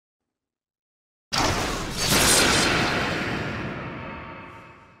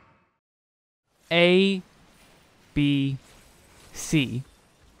A, B, C.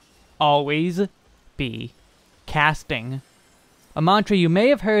 Always be casting. A mantra you may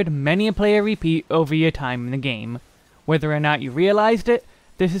have heard many a player repeat over your time in the game. Whether or not you realized it,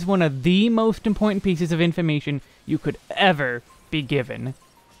 this is one of the most important pieces of information you could ever be given.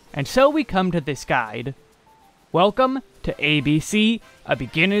 And so we come to this guide. Welcome to ABC, a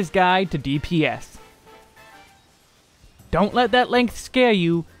beginner's guide to DPS. Don't let that length scare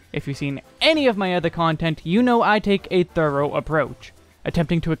you. If you've seen any of my other content, you know I take a thorough approach,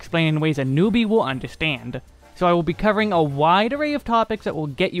 attempting to explain in ways a newbie will understand. So I will be covering a wide array of topics that will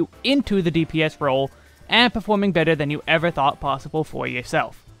get you into the DPS role and performing better than you ever thought possible for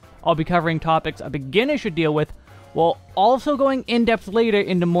yourself. I'll be covering topics a beginner should deal with, while also going in-depth later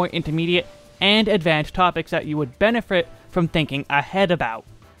into more intermediate and advanced topics that you would benefit from thinking ahead about.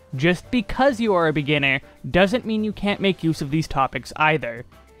 Just because you are a beginner doesn't mean you can't make use of these topics either.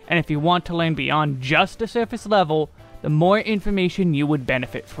 And if you want to learn beyond just the surface level, the more information you would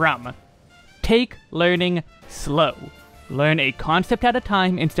benefit from. Take learning slow. Learn a concept at a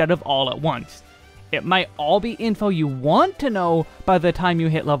time instead of all at once. It might all be info you want to know by the time you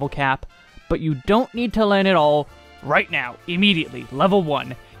hit level cap, but you don't need to learn it all right now, immediately, level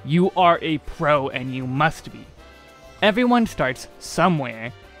 1. You are a pro and you must be. Everyone starts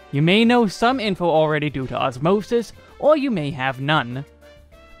somewhere. You may know some info already due to osmosis, or you may have none.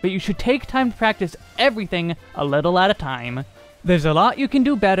 But you should take time to practice everything a little at a time. There's a lot you can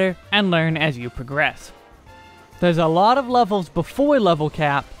do better and learn as you progress. There's a lot of levels before level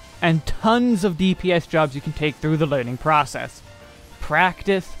cap, and tons of DPS jobs you can take through the learning process.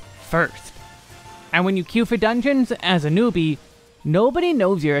 Practice first. And when you queue for dungeons as a newbie, nobody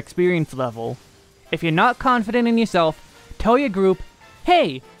knows your experience level. If you're not confident in yourself, tell your group,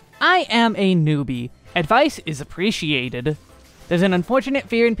 "Hey, I am a newbie. Advice is appreciated." There's an unfortunate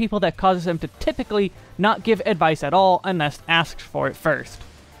fear in people that causes them to typically not give advice at all unless asked for it first.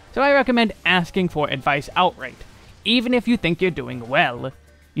 So I recommend asking for advice outright, even if you think you're doing well.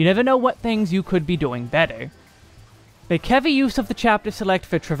 You never know what things you could be doing better. Make heavy use of the chapter select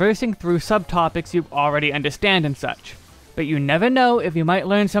for traversing through subtopics you already understand and such, but you never know if you might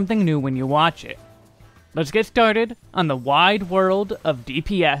learn something new when you watch it. Let's get started on the wide world of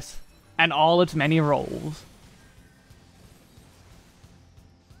DPS and all its many roles.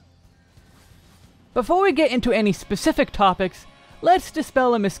 Before we get into any specific topics, let's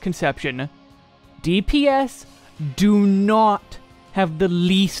dispel a misconception. DPS do not have the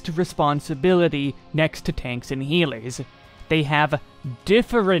least responsibility next to tanks and healers. They have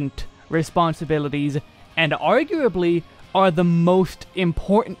different responsibilities, and arguably are the most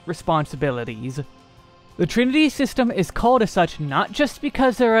important responsibilities. The Trinity system is called as such not just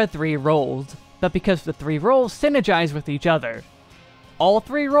because there are 3 roles, but because the 3 roles synergize with each other. All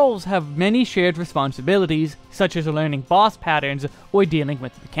 3 roles have many shared responsibilities, such as learning boss patterns or dealing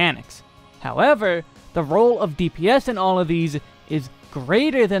with mechanics. However, the role of DPS in all of these is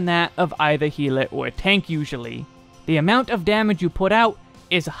greater than that of either healer or tank usually. The amount of damage you put out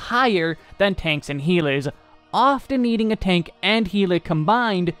is higher than tanks and healers, often needing a tank and healer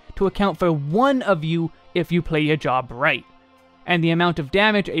combined to account for one of you if you play your job right. And the amount of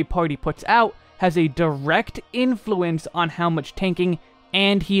damage a party puts out has a direct influence on how much tanking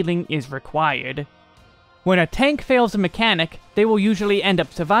and healing is required. When a tank fails a mechanic, they will usually end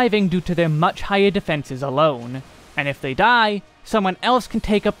up surviving due to their much higher defenses alone. And if they die, someone else can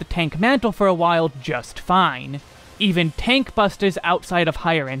take up the tank mantle for a while just fine. Even tank busters outside of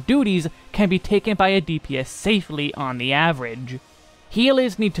higher end duties can be taken by a DPS safely on the average.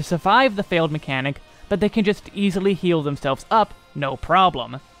 Healers need to survive the failed mechanic, but they can just easily heal themselves up, no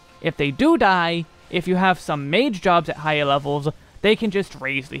problem. If they do die, if you have some mage jobs at higher levels, they can just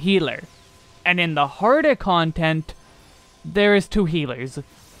raise the healer. And in the harder content, there is 2 healers,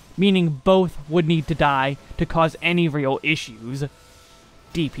 meaning both would need to die to cause any real issues.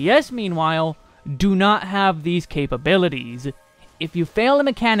 DPS, meanwhile, do not have these capabilities. If you fail a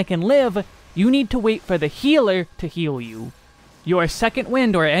mechanic and live, you need to wait for the healer to heal you. Your second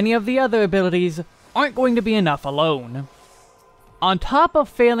wind or any of the other abilities aren't going to be enough alone. On top of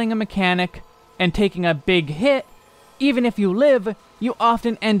failing a mechanic and taking a big hit, even if you live, you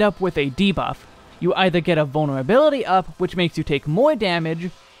often end up with a debuff. You either get a vulnerability up, which makes you take more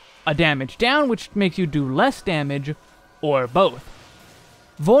damage, a damage down, which makes you do less damage, or both.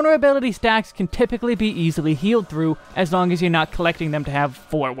 Vulnerability stacks can typically be easily healed through as long as you're not collecting them to have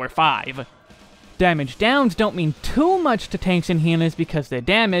 4 or 5. Damage downs don't mean too much to tanks and healers because their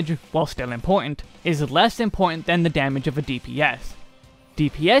damage, while still important, is less important than the damage of a DPS.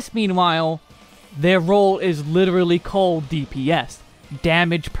 DPS, meanwhile, their role is literally called DPS,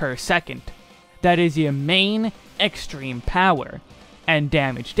 damage per second. That is your main extreme power, and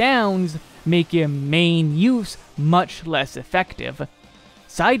damage downs make your main use much less effective.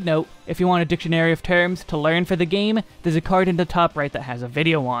 Side note, if you want a dictionary of terms to learn for the game, there's a card in the top right that has a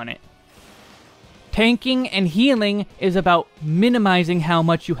video on it. Tanking and healing is about minimizing how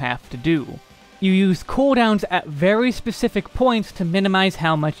much you have to do. You use cooldowns at very specific points to minimize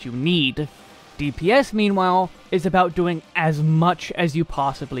how much you need. DPS, meanwhile, is about doing as much as you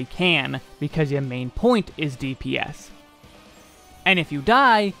possibly can, because your main point is DPS. And if you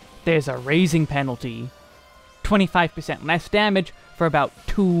die, there's a raising penalty. 25% less damage for about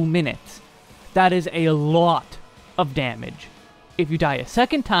 2 minutes. That is a lot of damage. If you die a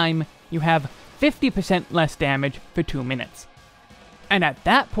second time, you have 50% less damage for 2 minutes. And at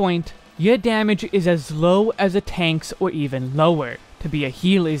that point, your damage is as low as a tank's or even lower to be a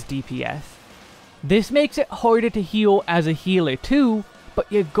healer's DPS. This makes it harder to heal as a healer too,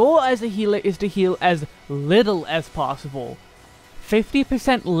 but your goal as a healer is to heal as little as possible.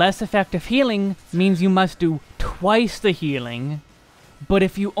 50% less effective healing means you must do twice the healing, but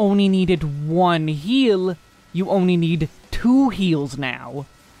if you only needed 1 heal, you only need 2 heals now.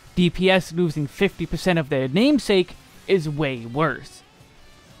 DPS losing 50% of their namesake is way worse.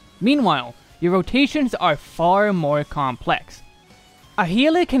 Meanwhile, your rotations are far more complex. A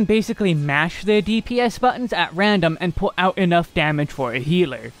healer can basically mash their DPS buttons at random and put out enough damage for a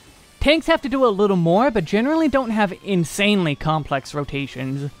healer. Tanks have to do a little more, but generally don't have insanely complex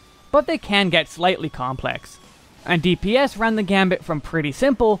rotations, but they can get slightly complex. And DPS run the gambit from pretty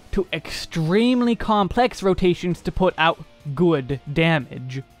simple to extremely complex rotations to put out good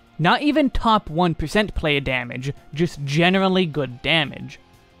damage. Not even top 1% player damage, just generally good damage.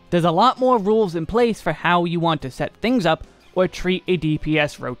 There's a lot more rules in place for how you want to set things up or treat a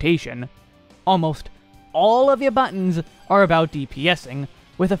DPS rotation. Almost all of your buttons are about DPSing,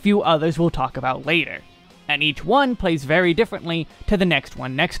 with a few others we'll talk about later, and each one plays very differently to the next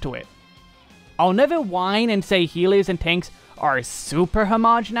one next to it. I'll never whine and say healers and tanks are super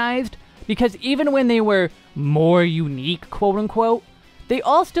homogenized, because even when they were more unique, quote-unquote, they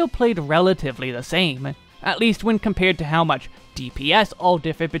all still played relatively the same, at least when compared to how much DPS all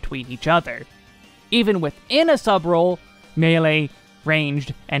differ between each other. Even within a sub-role, melee,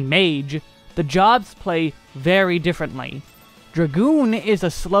 ranged, and mage, the jobs play very differently. Dragoon is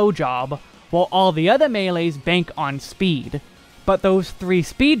a slow job, while all the other melees bank on speed, but those 3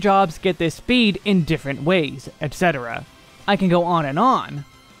 speed jobs get their speed in different ways, etc. I can go on and on.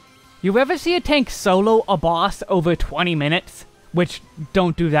 You ever see a tank solo a boss over 20 minutes? Which,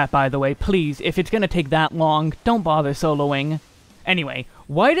 don't do that by the way, please. If it's gonna take that long, don't bother soloing. Anyway,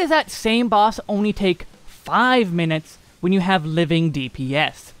 why does that same boss only take 5 minutes when you have living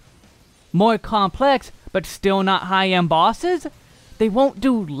DPS? More complex, but still not high-end bosses? They won't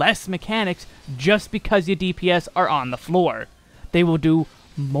do less mechanics just because your DPS are on the floor. They will do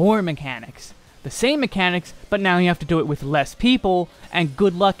more mechanics. The same mechanics, but now you have to do it with less people, and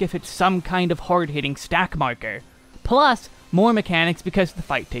good luck if it's some kind of hard-hitting stack marker. Plus, more mechanics because the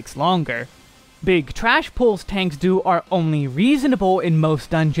fight takes longer. Big trash pulls tanks do are only reasonable in most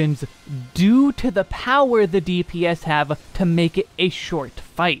dungeons due to the power the DPS have to make it a short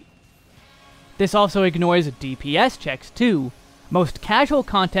fight. This also ignores DPS checks too. Most casual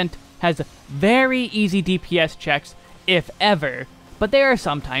content has very easy DPS checks, if ever, but they are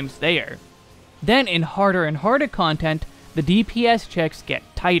sometimes there. Then in harder and harder content, the DPS checks get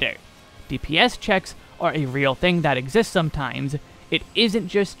tighter. DPS checks are a real thing that exists sometimes. It isn't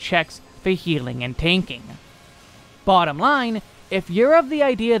just checks for healing and tanking. Bottom line, if you're of the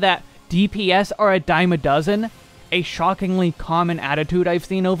idea that DPS are a dime a dozen, a shockingly common attitude I've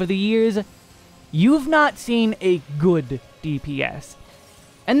seen over the years, you've not seen a good DPS.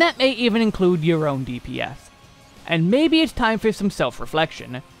 And that may even include your own DPS. And maybe it's time for some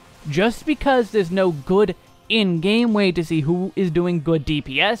self-reflection. Just because there's no good in-game way to see who is doing good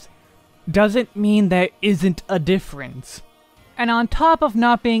DPS, doesn't mean there isn't a difference. And on top of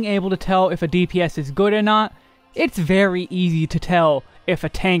not being able to tell if a DPS is good or not, it's very easy to tell if a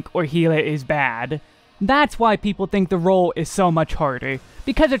tank or healer is bad. That's why people think the role is so much harder,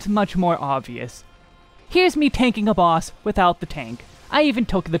 because it's much more obvious. Here's me tanking a boss without the tank. I even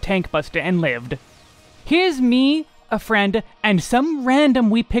took the tank buster and lived. Here's me, a friend, and some random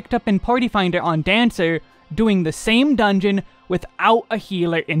we picked up in Party Finder on Dancer doing the same dungeon without a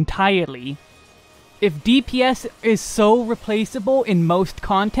healer entirely. If DPS is so replaceable in most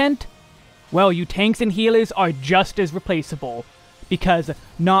content, well, you tanks and healers are just as replaceable, because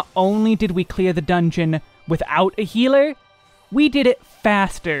not only did we clear the dungeon without a healer, we did it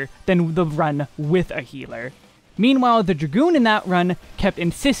faster than the run with a healer. Meanwhile, the Dragoon in that run kept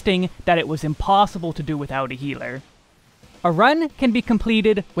insisting that it was impossible to do without a healer. A run can be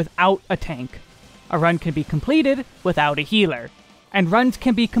completed without a tank. A run can be completed without a healer. And runs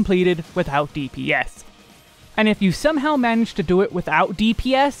can be completed without DPS. And if you somehow manage to do it without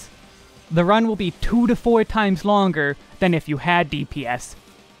DPS, the run will be 2 to 4 times longer than if you had DPS.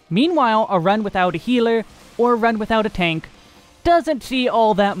 Meanwhile, a run without a healer, or a run without a tank, doesn't see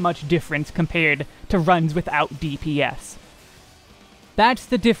all that much difference compared to runs without DPS. That's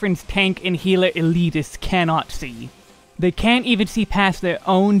the difference tank and healer elitists cannot see. They can't even see past their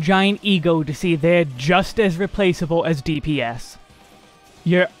own giant ego to see they're just as replaceable as DPS.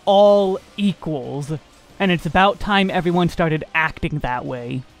 You're all equals, and it's about time everyone started acting that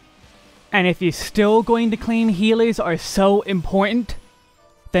way. And if you're still going to claim healers are so important,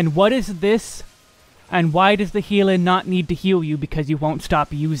 then what is this? And why does the healer not need to heal you because you won't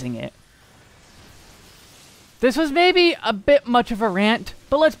stop using it? This was maybe a bit much of a rant,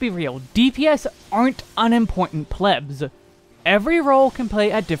 but let's be real, DPS aren't unimportant plebs. Every role can play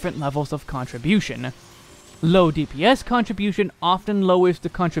at different levels of contribution. Low DPS contribution often lowers the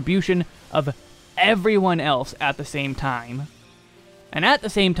contribution of everyone else at the same time. And at the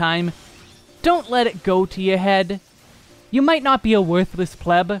same time, don't let it go to your head. You might not be a worthless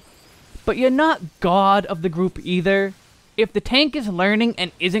pleb, but you're not god of the group either. If the tank is learning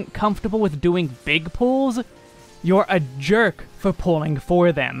and isn't comfortable with doing big pulls, you're a jerk for pulling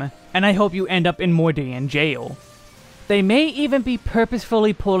for them, and I hope you end up in more day in jail. They may even be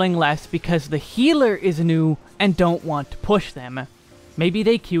purposefully pulling less because the healer is new and don't want to push them. Maybe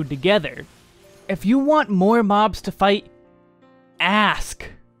they queued together. If you want more mobs to fight, ask.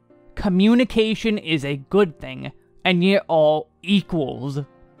 Communication is a good thing, and you're all equals.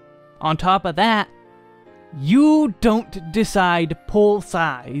 On top of that, you don't decide pull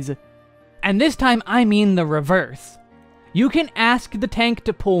size. And this time I mean the reverse. You can ask the tank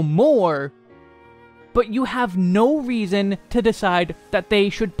to pull more, but you have no reason to decide that they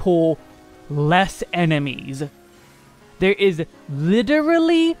should pull less enemies. There is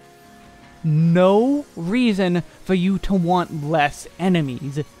literally no reason for you to want less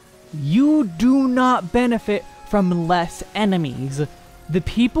enemies. You do not benefit from less enemies. The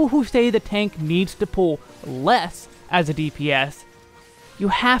people who say the tank needs to pull less as a DPS, you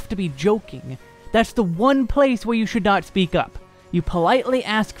have to be joking. That's the one place where you should not speak up. You politely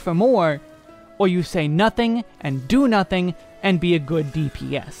ask for more, or you say nothing and do nothing and be a good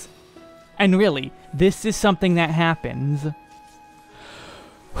DPS. And really, this is something that happens.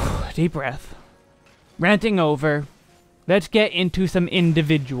 Deep breath. Ranting over. Let's get into some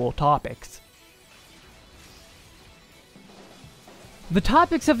individual topics. The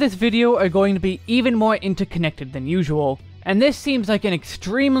topics of this video are going to be even more interconnected than usual, and this seems like an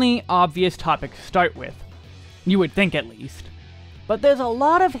extremely obvious topic to start with. You would think at least. But there's a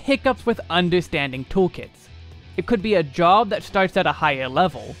lot of hiccups with understanding toolkits. It could be a job that starts at a higher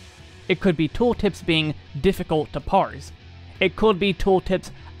level. It could be tooltips being difficult to parse. It could be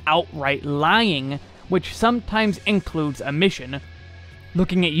tooltips outright lying, which sometimes includes a mission.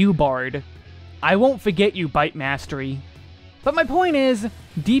 Looking at you, Bard. I won't forget you, Bite Mastery. But my point is,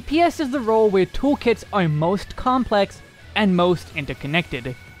 DPS is the role where toolkits are most complex and most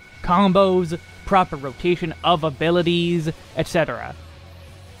interconnected. Combos, proper rotation of abilities, etc.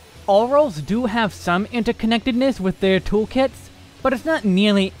 All roles do have some interconnectedness with their toolkits, but it's not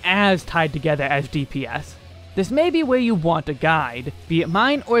nearly as tied together as DPS. This may be where you want a guide, be it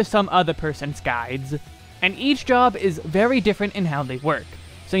mine or some other person's guides, and each job is very different in how they work,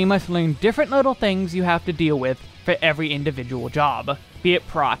 so you must learn different little things you have to deal with for every individual job, be it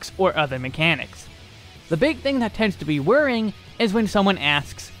procs or other mechanics. The big thing that tends to be worrying is when someone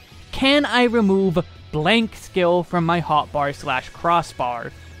asks, can I remove blank skill from my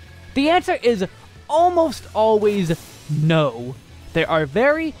hotbar/crossbar? The answer is almost always no. There are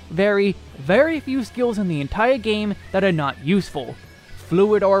very, very, very few skills in the entire game that are not useful.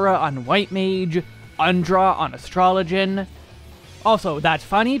 Fluid Aura on White Mage, Undraw on Astrologian. Also, that's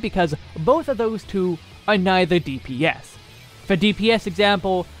funny because both of those two are neither DPS. For DPS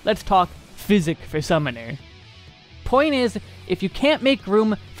example, let's talk Physic for Summoner. Point is, if you can't make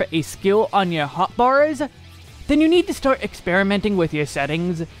room for a skill on your hotbars, then you need to start experimenting with your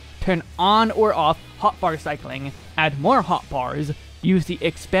settings, turn on or off hotbar cycling, add more hotbars, use the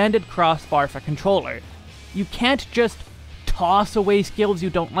expanded crossbar for controller. You can't just toss away skills you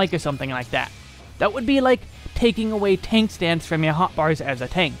don't like or something like that. That would be like taking away tank stance from your hotbars as a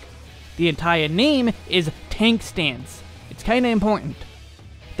tank. The entire name is Tank Stance. It's kinda important.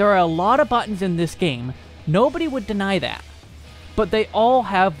 There are a lot of buttons in this game, nobody would deny that. But they all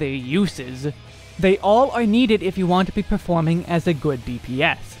have their uses. They all are needed if you want to be performing as a good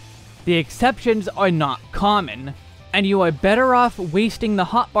DPS. The exceptions are not common, and you are better off wasting the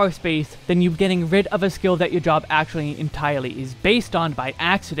hotbar space than you getting rid of a skill that your job actually entirely is based on by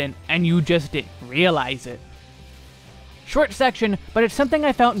accident and you just didn't realize it. Short section, but it's something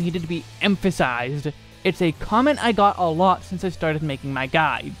I felt needed to be emphasized. It's a comment I got a lot since I started making my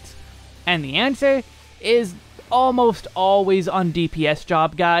guides. And the answer is almost always on DPS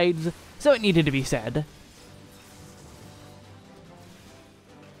job guides, so it needed to be said.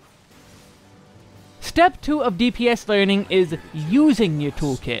 Step 2 of DPS learning is using your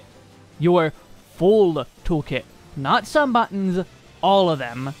toolkit. Your full toolkit. Not some buttons, all of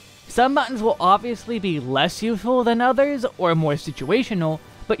them. Some buttons will obviously be less useful than others, or more situational,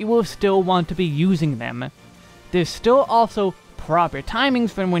 but you will still want to be using them. There's still also proper timings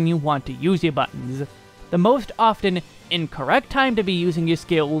for when you want to use your buttons. The most often incorrect time to be using your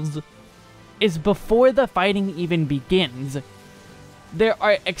skills is before the fighting even begins. There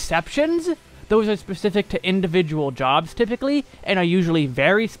are exceptions. Those are specific to individual jobs typically, and are usually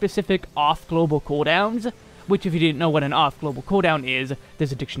very specific off-global cooldowns, which if you didn't know what an off-global cooldown is,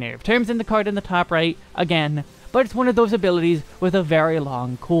 there's a dictionary of terms in the card in the top right, again, but it's one of those abilities with a very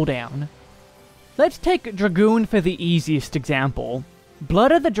long cooldown. Let's take Dragoon for the easiest example.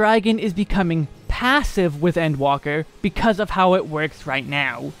 Blood of the Dragon is becoming passive with Endwalker because of how it works right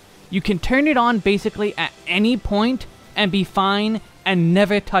now. You can turn it on basically at any point and be fine and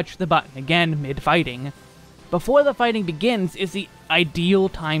never touch the button again mid-fighting. Before the fighting begins is the ideal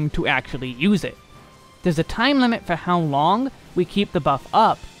time to actually use it. There's a time limit for how long we keep the buff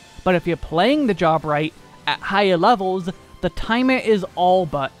up, but if you're playing the job right, at higher levels, the timer is all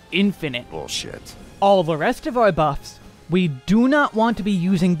but infinite. Bullshit. All the rest of our buffs, we do not want to be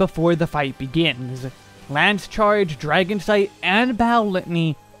using before the fight begins. Lance Charge, Dragon Sight, and Battle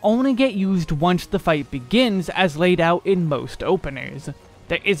Litany only get used once the fight begins as laid out in most openers.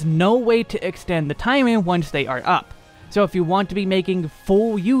 There is no way to extend the timer once they are up, so if you want to be making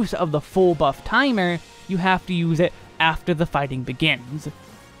full use of the full buff timer, you have to use it after the fighting begins.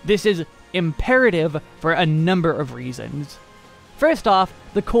 This is imperative for a number of reasons. First off,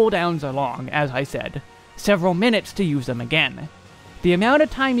 the cooldowns are long, as I said. Several minutes to use them again. The amount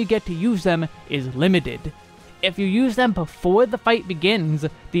of time you get to use them is limited. If you use them before the fight begins,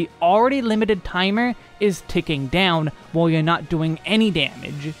 the already limited timer is ticking down while you're not doing any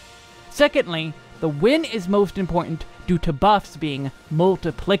damage. Secondly, the win is most important due to buffs being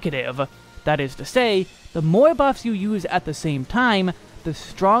multiplicative. That is to say, the more buffs you use at the same time, the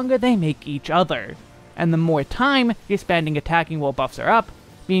stronger they make each other. And the more time you're spending attacking while buffs are up,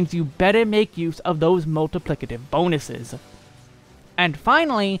 means you better make use of those multiplicative bonuses. And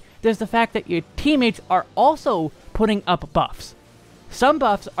finally, there's the fact that your teammates are also putting up buffs. Some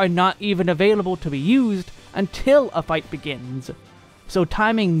buffs are not even available to be used until a fight begins. So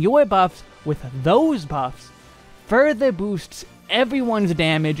timing your buffs with those buffs further boosts everyone's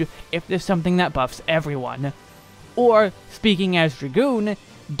damage if there's something that buffs everyone. Or, speaking as Dragoon,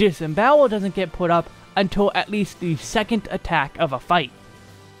 Disembowel doesn't get put up until at least the second attack of a fight.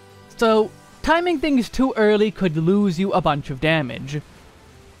 So, timing things too early could lose you a bunch of damage.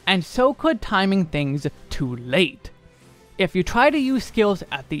 And so could timing things too late. If you try to use skills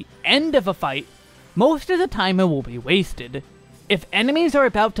at the end of a fight, most of the timer will be wasted. If enemies are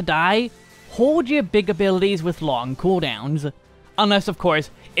about to die, hold your big abilities with long cooldowns. Unless, of course,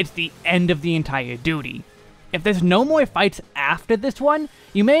 it's the end of the entire duty. If there's no more fights after this one,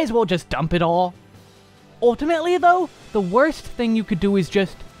 you may as well just dump it all. Ultimately, though, the worst thing you could do is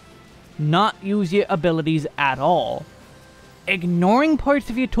just not use your abilities at all. Ignoring parts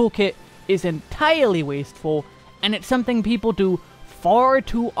of your toolkit is entirely wasteful, and it's something people do far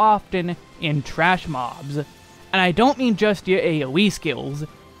too often in trash mobs. And I don't mean just your AoE skills.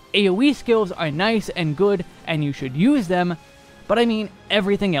 AoE skills are nice and good, and you should use them, but I mean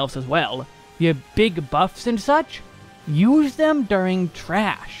everything else as well. Your big buffs and such, use them during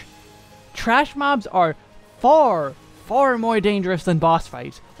trash. Trash mobs are far more dangerous than boss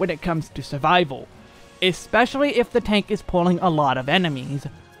fights when it comes to survival, especially if the tank is pulling a lot of enemies.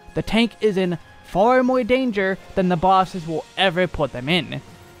 The tank is in far more danger than the bosses will ever put them in.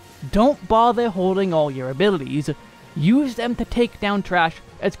 Don't bother holding all your abilities, use them to take down trash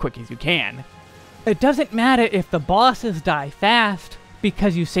as quick as you can. It doesn't matter if the bosses die fast,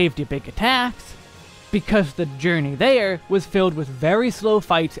 because you saved your big attacks, because the journey there was filled with very slow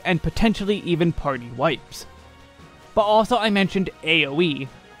fights and potentially even party wipes. But also I mentioned AoE,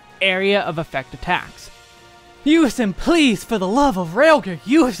 Area of Effect Attacks. Use them please, for the love of Railger,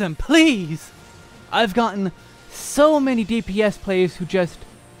 use them please! I've gotten so many DPS players who just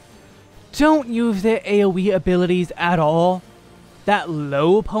don't use their AoE abilities at all. That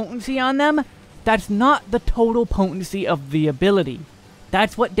low potency on them, that's not the total potency of the ability.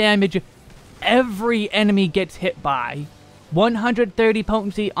 That's what damage every enemy gets hit by. 130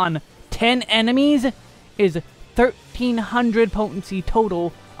 potency on 10 enemies is 1300 potency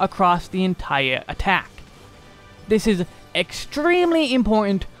total across the entire attack. This is extremely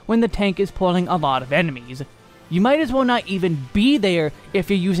important when the tank is pulling a lot of enemies. You might as well not even be there if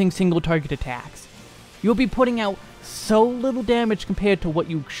you're using single target attacks. You'll be putting out so little damage compared to what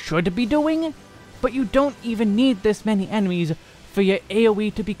you should be doing, but you don't even need this many enemies for your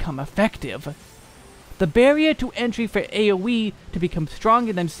AoE to become effective. The barrier to entry for AoE to become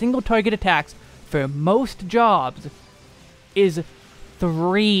stronger than single target attacks for most jobs is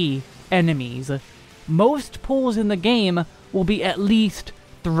 3 enemies. Most pulls in the game will be at least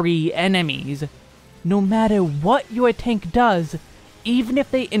 3 enemies. No matter what your tank does, even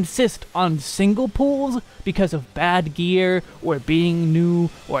if they insist on single pulls because of bad gear or being new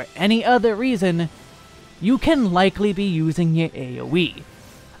or any other reason, you can likely be using your AoE.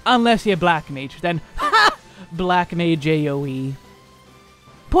 Unless you're Black Mage, then ha! Black Mage AoE.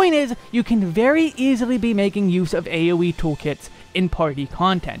 Point is, you can very easily be making use of AoE toolkits in party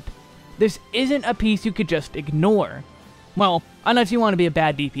content. This isn't a piece you could just ignore. Well, unless you want to be a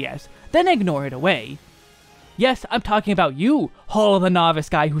bad DPS, then ignore it away. Yes, I'm talking about you, Hall of the Novice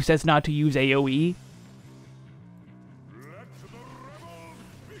guy who says not to use AoE.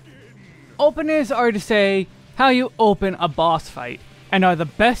 Openers are to say how you open a boss fight, and are the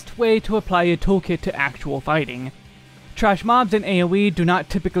best way to apply your toolkit to actual fighting. Trash mobs in AoE do not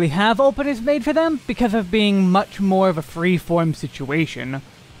typically have openers made for them because of being much more of a free-form situation.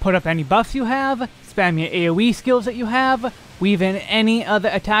 Put up any buffs you have, spam your AoE skills that you have, weave in any other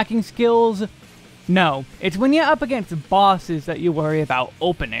attacking skills. No, it's when you're up against bosses that you worry about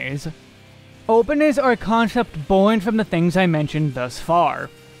openers. Openers are a concept born from the things I mentioned thus far.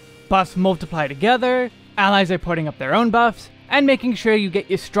 Buffs multiply together, allies are putting up their own buffs, and making sure you get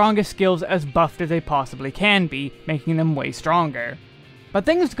your strongest skills as buffed as they possibly can be, making them way stronger. But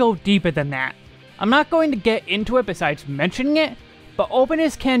things go deeper than that. I'm not going to get into it besides mentioning it, but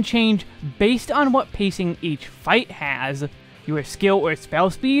openers can change based on what pacing each fight has, your skill or spell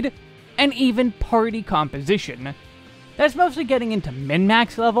speed, and even party composition. That's mostly getting into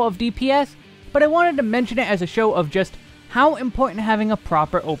min-max level of DPS, but I wanted to mention it as a show of just how important having a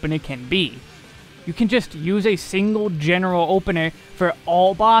proper opener can be. You can just use a single general opener for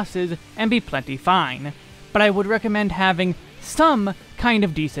all bosses and be plenty fine, but I would recommend having some kind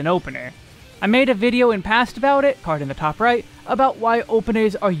of decent opener. I made a video in past about it, card in the top right, about why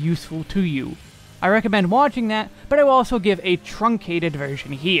openers are useful to you. I recommend watching that, but I will also give a truncated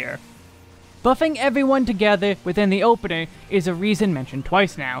version here. Buffing everyone together within the opener is a reason mentioned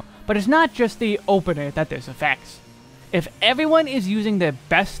twice now, but it's not just the opener that this affects. If everyone is using their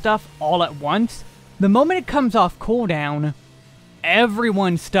best stuff all at once, the moment it comes off cooldown,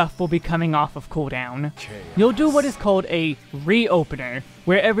 everyone's stuff will be coming off of cooldown. You'll do what is called a re-opener,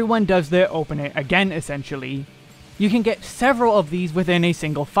 where everyone does their opener again essentially. You can get several of these within a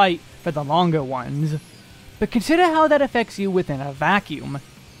single fight for the longer ones. But consider how that affects you within a vacuum.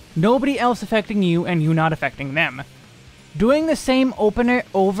 Nobody else affecting you and you not affecting them. Doing the same opener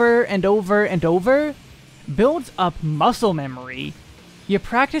over and over and over builds up muscle memory. You're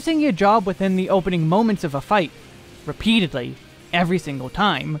practicing your job within the opening moments of a fight, repeatedly, every single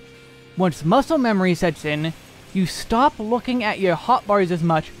time. Once muscle memory sets in, you stop looking at your hotbars as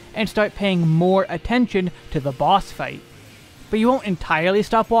much and start paying more attention to the boss fight. But you won't entirely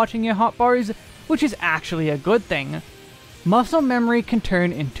stop watching your hotbars, which is actually a good thing. Muscle memory can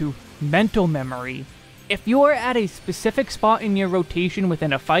turn into mental memory. If you are at a specific spot in your rotation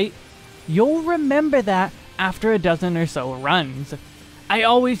within a fight, you'll remember that after a dozen or so runs. I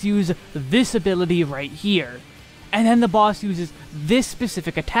always use this ability right here, and then the boss uses this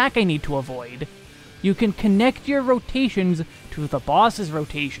specific attack I need to avoid. You can connect your rotations to the boss's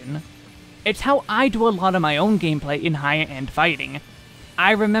rotation. It's how I do a lot of my own gameplay in higher end fighting.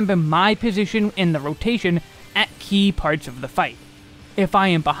 I remember my position in the rotation at key parts of the fight. If I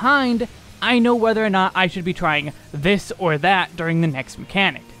am behind, I know whether or not I should be trying this or that during the next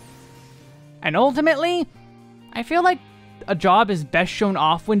mechanic. And ultimately, I feel like a job is best shown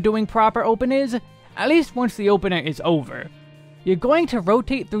off when doing proper openers, at least once the opener is over. You're going to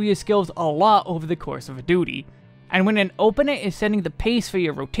rotate through your skills a lot over the course of a duty, and when an opener is setting the pace for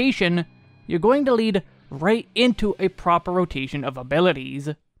your rotation, you're going to lead right into a proper rotation of abilities.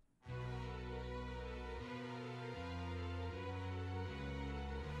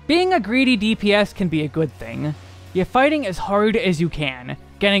 Being a greedy DPS can be a good thing. You're fighting as hard as you can.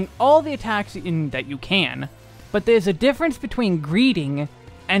 getting all the attacks in that you can, but there's a difference between greeting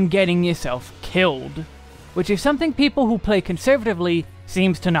and getting yourself killed, which is something people who play conservatively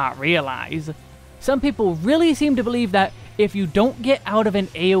seems to not realize. Some people really seem to believe that if you don't get out of an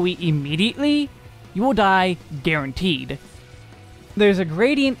AoE immediately, you will die guaranteed. There's a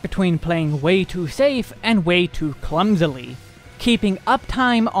gradient between playing way too safe and way too clumsily. Keeping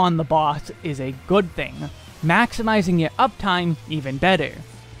uptime on the boss is a good thing. Maximizing your uptime, even better.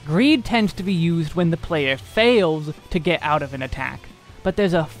 Greed tends to be used when the player fails to get out of an attack, but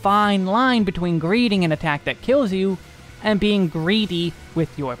there's a fine line between greeting an attack that kills you and being greedy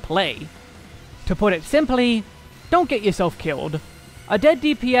with your play. To put it simply, don't get yourself killed. A dead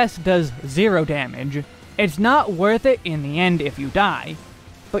DPS does 0 damage. It's not worth it in the end if you die,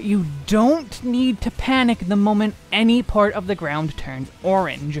 but you don't need to panic the moment any part of the ground turns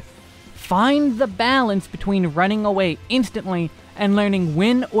orange. Find the balance between running away instantly and learning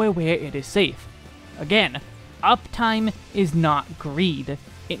when or where it is safe. Again, uptime is not greed.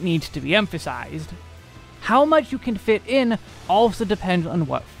 It needs to be emphasized. How much you can fit in also depends on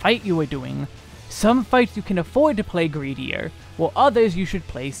what fight you are doing. Some fights you can afford to play greedier, while others you should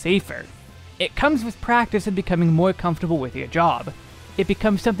play safer. It comes with practice and becoming more comfortable with your job. It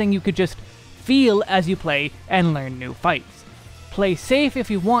becomes something you could just feel as you play and learn new fights. Play safe if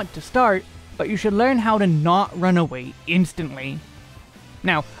you want to start, but you should learn how to not run away instantly.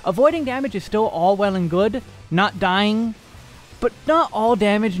 Now, avoiding damage is still all well and good, not dying, but not all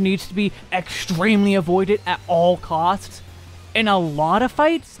damage needs to be extremely avoided at all costs. In a lot of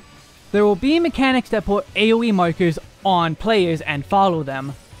fights, there will be mechanics that put AoE markers on players and follow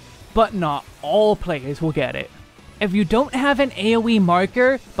them, but not all players will get it. If you don't have an AoE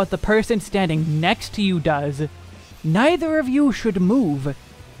marker, but the person standing next to you does, neither of you should move.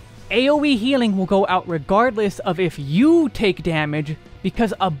 AoE healing will go out regardless of if you take damage,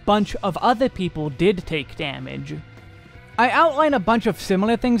 because a bunch of other people did take damage. I outline a bunch of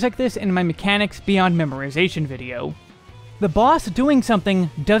similar things like this in my Mechanics Beyond Memorization video. The boss doing something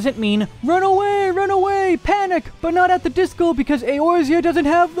doesn't mean run away, panic, but not at the disco because Eorzea doesn't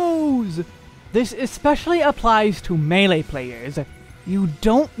have those! This especially applies to melee players. You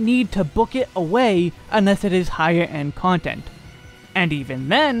don't need to book it away unless it is higher end content. And even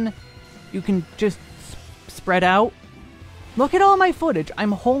then, you can just spread out. Look at all my footage,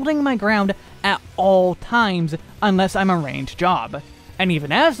 I'm holding my ground at all times unless I'm a ranged job. And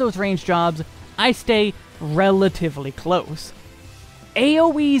even as those ranged jobs, I stay relatively close.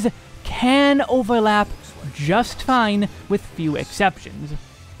 AoEs can overlap just fine with few exceptions.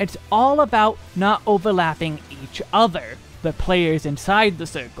 It's all about not overlapping each other, the players inside the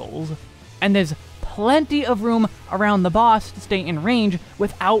circles, and there's plenty of room around the boss to stay in range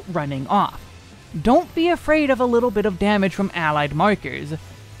without running off. Don't be afraid of a little bit of damage from allied markers.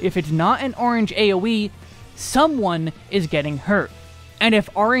 If it's not an orange AoE, someone is getting hurt. And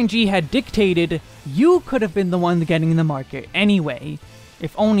if RNG had dictated, you could have been the one getting the marker anyway.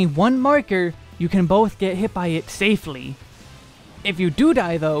 If only one marker, you can both get hit by it safely. If you do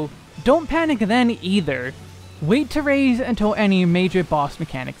die though, don't panic then either. Wait to raise until any major boss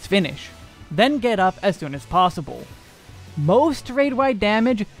mechanics finish. Then get up as soon as possible. Most raid-wide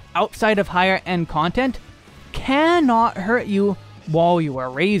damage outside of higher end content cannot hurt you while you are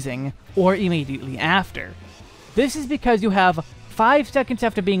raising, or immediately after. This is because you have 5 seconds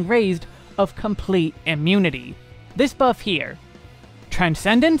after being raised of complete immunity. This buff here.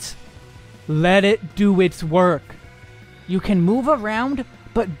 Transcendence? Let it do its work. You can move around,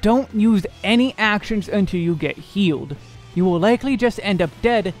 but don't use any actions until you get healed. You will likely just end up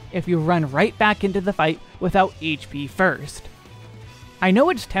dead if you run right back into the fight without HP first. I know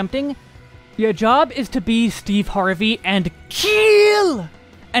it's tempting. Your job is to be Steve Harvey and kill!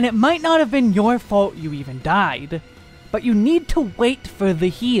 And it might not have been your fault you even died, but you need to wait for the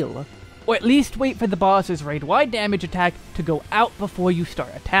heal. Or at least wait for the boss's raid-wide damage attack to go out before you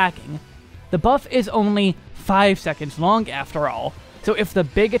start attacking. The buff is only 5 seconds long after all, so if the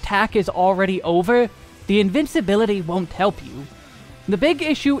big attack is already over, the invincibility won't help you. The big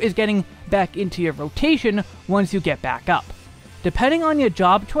issue is getting back into your rotation once you get back up. Depending on your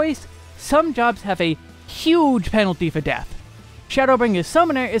job choice, some jobs have a huge penalty for death. Shadowbringer's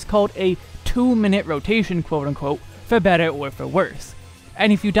Summoner is called a 2-minute rotation, quote-unquote, for better or for worse.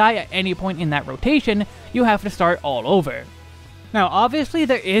 And if you die at any point in that rotation, you have to start all over. Now obviously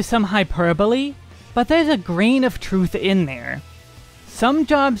there is some hyperbole, but there's a grain of truth in there. Some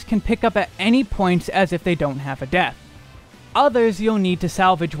jobs can pick up at any points as if they don't have a death. Others you'll need to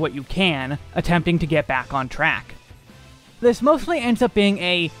salvage what you can, attempting to get back on track. This mostly ends up being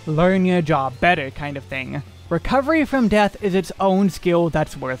a learn your job better kind of thing. Recovery from death is its own skill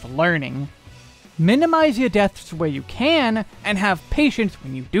that's worth learning. Minimize your deaths where you can, and have patience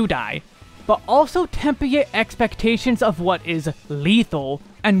when you do die, but also temper your expectations of what is lethal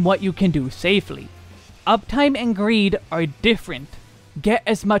and what you can do safely. Uptime and greed are different. Get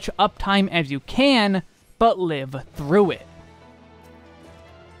as much uptime as you can, but live through it.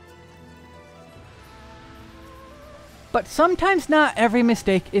 But sometimes not every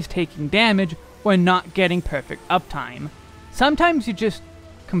mistake is taking damage or not getting perfect uptime. Sometimes you just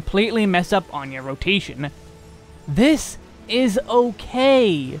completely mess up on your rotation. This is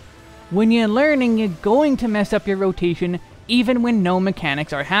okay. When you're learning, you're going to mess up your rotation even when no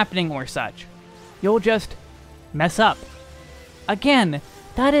mechanics are happening or such. You'll just mess up. Again,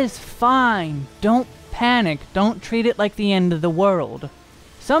 that is fine. Don't panic. Don't treat it like the end of the world.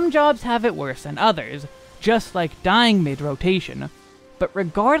 Some jobs have it worse than others, just like dying mid-rotation. But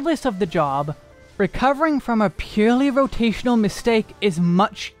regardless of the job, recovering from a purely rotational mistake is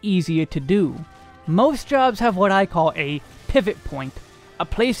much easier to do. Most jobs have what I call a pivot point, a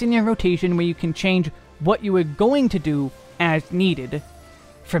place in your rotation where you can change what you were going to do as needed.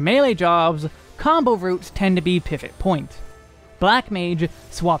 For melee jobs, combo routes tend to be pivot points. Black Mage,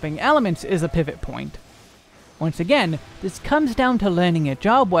 swapping elements is a pivot point. Once again, this comes down to learning your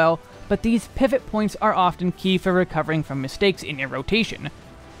job well, but these pivot points are often key for recovering from mistakes in your rotation.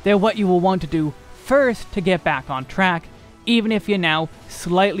 They're what you will want to do first to get back on track, even if you're now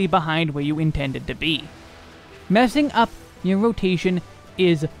slightly behind where you intended to be. Messing up your rotation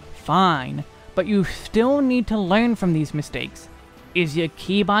is fine, but you still need to learn from these mistakes. Is your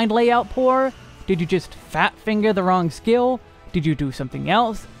keybind layout poor? Did you just fat finger the wrong skill? Did you do something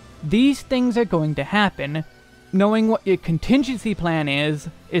else? These things are going to happen. Knowing what your contingency plan is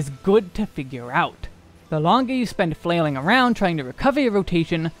good to figure out. The longer you spend flailing around trying to recover your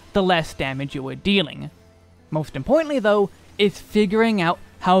rotation, the less damage you are dealing. Most importantly though, is figuring out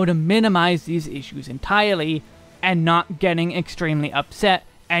how to minimize these issues entirely, and not getting extremely upset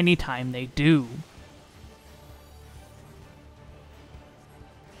anytime they do.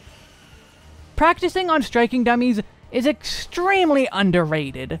 Practicing on striking dummies is extremely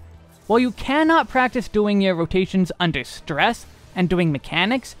underrated. While you cannot practice doing your rotations under stress and doing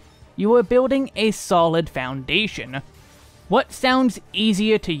mechanics, you are building a solid foundation. What sounds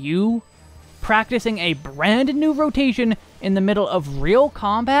easier to you? Practicing a brand new rotation in the middle of real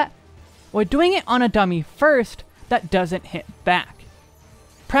combat? Or doing it on a dummy first that doesn't hit back?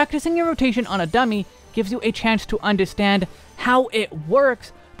 Practicing your rotation on a dummy gives you a chance to understand how it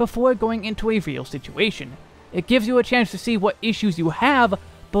works before going into a real situation. It gives you a chance to see what issues you have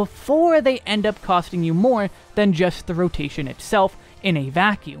before they end up costing you more than just the rotation itself in a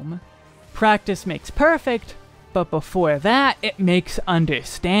vacuum. Practice makes perfect, but before that, it makes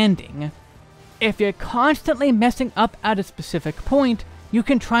understanding. If you're constantly messing up at a specific point, you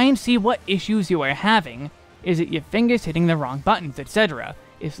can try and see what issues you are having. Is it your fingers hitting the wrong buttons, etc.?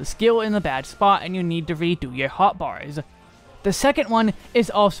 Is the skill in the bad spot and you need to redo your hotbars? The second one is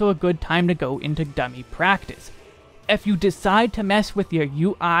also a good time to go into dummy practice. If you decide to mess with your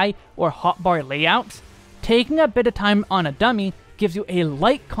UI or hotbar layouts, taking a bit of time on a dummy gives you a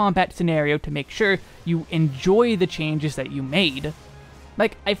light combat scenario to make sure you enjoy the changes that you made.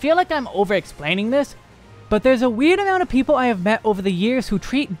 Like, I feel like I'm over-explaining this, but there's a weird amount of people I have met over the years who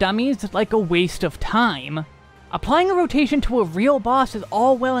treat dummies like a waste of time. Applying a rotation to a real boss is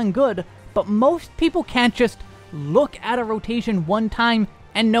all well and good, but most people can't just look at a rotation one time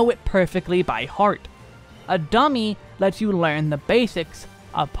and know it perfectly by heart. A dummy lets you learn the basics.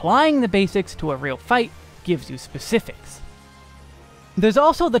 Applying the basics to a real fight gives you specifics. There's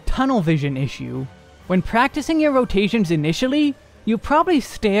also the tunnel vision issue. When practicing your rotations initially, you probably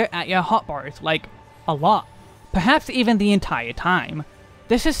stare at your hotbars, like, a lot. Perhaps even the entire time.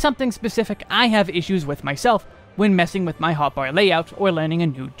 This is something specific I have issues with myself when messing with my hotbar layout or learning a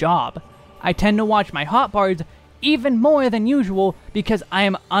new job. I tend to watch my hotbars even more than usual because I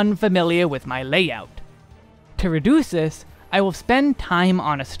am unfamiliar with my layout. To reduce this, I will spend time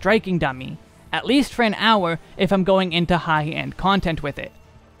on a striking dummy, at least for an hour if I'm going into high-end content with it.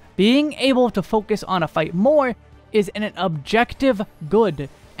 Being able to focus on a fight more is an objective good,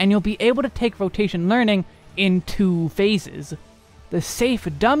 and you'll be able to take rotation learning in 2 phases. The safe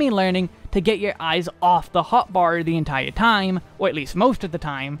dummy learning to get your eyes off the hotbar the entire time, or at least most of the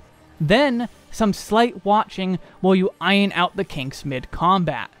time, then some slight watching while you iron out the kinks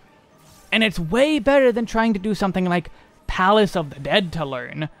mid-combat. And it's way better than trying to do something like Palace of the Dead to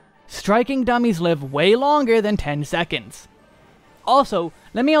learn. Striking dummies live way longer than 10 seconds. Also,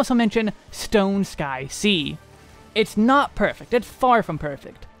 let me also mention Stone Sky Sea. It's not perfect, it's far from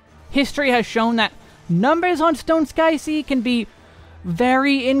perfect. History has shown that numbers on Stone Sky Sea can be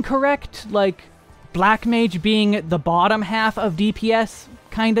very incorrect, like Black Mage being the bottom half of DPS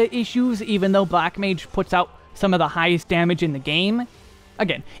kinda issues, even though Black Mage puts out some of the highest damage in the game.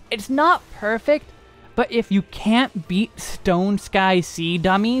 Again, it's not perfect, but if you can't beat Stone Sky Sea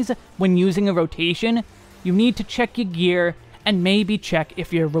dummies when using a rotation, you need to check your gear and maybe check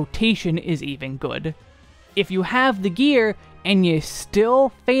if your rotation is even good. If you have the gear and you're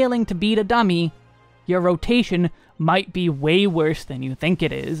still failing to beat a dummy, your rotation might be way worse than you think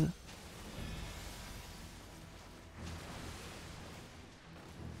it is.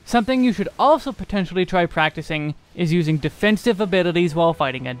 Something you should also potentially try practicing is using defensive abilities while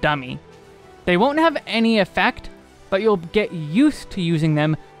fighting a dummy. They won't have any effect, but you'll get used to using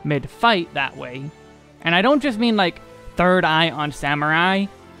them mid-fight that way. And I don't just mean like Third Eye on Samurai,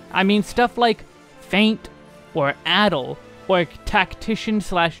 I mean stuff like Feint, or Addle, or Tactician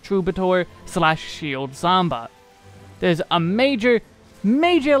 / Troubadour / Shield Zamba. There's a major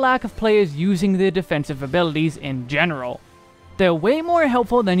lack of players using their defensive abilities in general. They're way more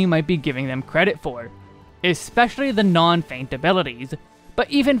helpful than you might be giving them credit for, especially the non-Feint abilities, but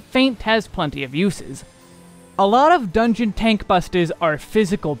even Feint has plenty of uses. A lot of dungeon tank busters are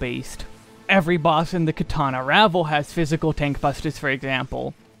physical based. Every boss in the Katana Ravel has physical tank busters, for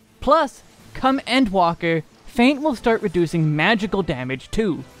example. Plus, come Endwalker, Feint will start reducing magical damage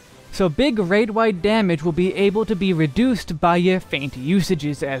too, so big raid-wide damage will be able to be reduced by your Feint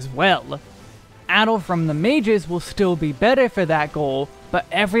usages as well. Addle from the mages will still be better for that goal, but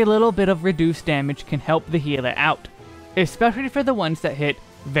every little bit of reduced damage can help the healer out, especially for the ones that hit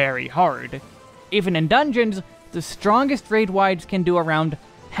very hard. Even in dungeons, the strongest raid-wides can do around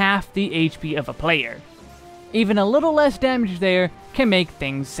half the HP of a player. Even a little less damage there can make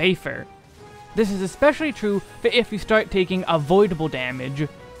things safer. This is especially true for if you start taking avoidable damage.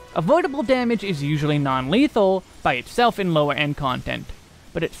 Avoidable damage is usually non-lethal by itself in lower end content,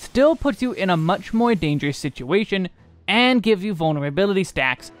 but it still puts you in a much more dangerous situation and gives you vulnerability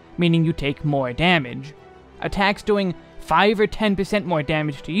stacks, meaning you take more damage. Attacks doing 5 or 10% more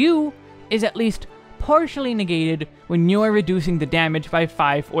damage to you is at least partially negated when you're reducing the damage by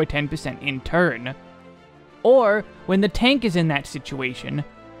 5 or 10% in turn. Or when the tank is in that situation.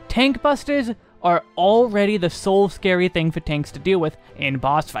 Tank busters are already the sole scary thing for tanks to deal with in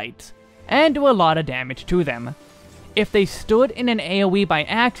boss fights, and do a lot of damage to them. If they stood in an AoE by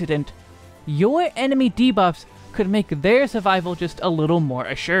accident, your enemy debuffs could make their survival just a little more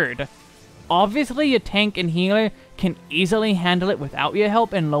assured. Obviously, your tank and healer can easily handle it without your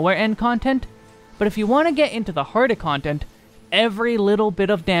help in lower end content, but if you want to get into the harder content, every little bit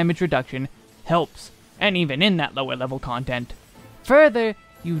of damage reduction helps, and even in that lower level content. Further,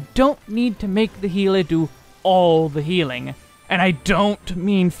 you don't need to make the healer do all the healing, and I don't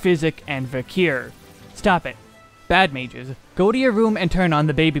mean Physic and Vakir. Stop it. Bad mages, go to your room and turn on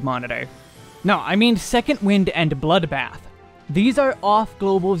the baby monitor. No, I mean Second Wind and Bloodbath. These are off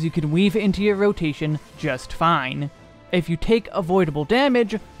globals you can weave into your rotation just fine. If you take avoidable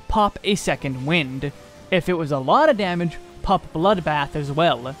damage, pop a Second Wind. If it was a lot of damage, pop Bloodbath as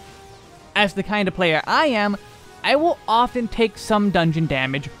well. As the kind of player I am, I will often take some dungeon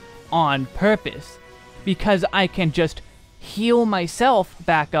damage on purpose, because I can just heal myself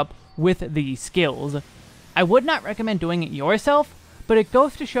back up with these skills. I would not recommend doing it yourself, but it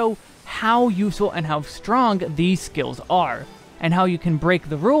goes to show how useful and how strong these skills are, and how you can break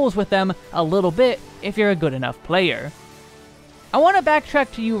the rules with them a little bit if you're a good enough player. I want to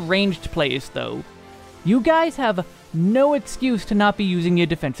backtrack to you ranged players though. You guys have no excuse to not be using your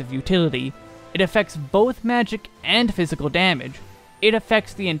defensive utility. It affects both magic and physical damage. It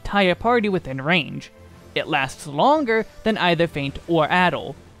affects the entire party within range. It lasts longer than either Feint or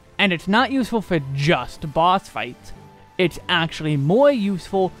Addle. And it's not useful for just boss fights. It's actually more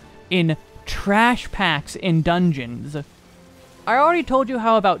useful in trash packs in dungeons. I already told you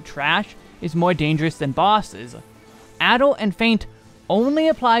how about trash is more dangerous than bosses. Addle and Feint only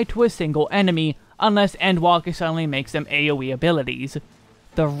apply to a single enemy unless Endwalker suddenly makes them AoE abilities.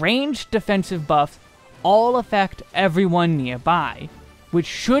 The ranged defensive buffs all affect everyone nearby, which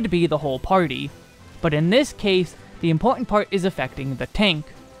should be the whole party, but in this case, the important part is affecting the tank,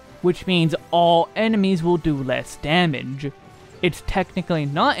 which means all enemies will do less damage. It's technically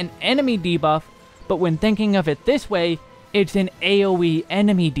not an enemy debuff, but when thinking of it this way, it's an AoE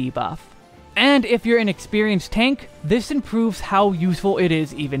enemy debuff. And if you're an experienced tank, this improves how useful it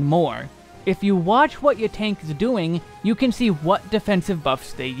is even more. If you watch what your tank is doing, you can see what defensive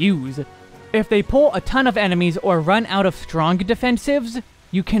buffs they use. If they pull a ton of enemies or run out of strong defensives,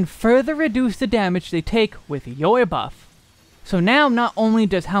 you can further reduce the damage they take with your buff. So now not only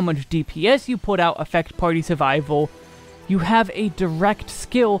does how much DPS you put out affect party survival, you have a direct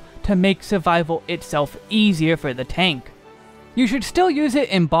skill to make survival itself easier for the tank. You should still use it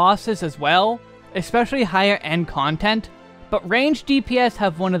in bosses as well, especially higher end content, but ranged DPS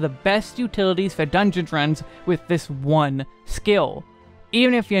have one of the best utilities for dungeon runs with this one skill.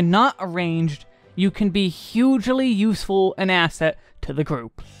 Even if you're not a ranged, you can be hugely useful an asset to the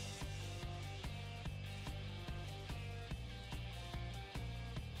group.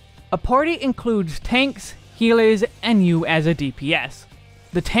 A party includes tanks, healers, and you as a DPS.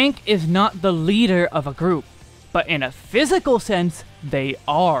 The tank is not the leader of a group, but in a physical sense, they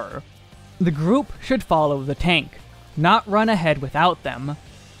are. The group should follow the tank, not run ahead without them.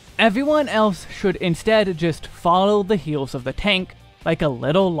 Everyone else should instead just follow the heels of the tank, like a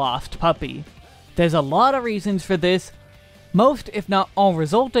little lost puppy. There's a lot of reasons for this, most if not all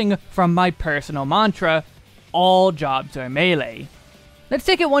resulting from my personal mantra, all jobs are melee. Let's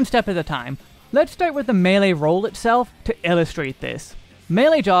take it one step at a time. Let's start with the melee role itself to illustrate this.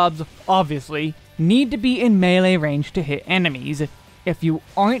 Melee jobs, obviously, need to be in melee range to hit enemies. If you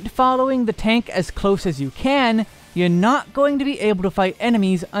aren't following the tank as close as you can, you're not going to be able to fight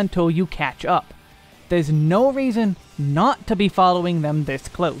enemies until you catch up. There's no reason not to be following them this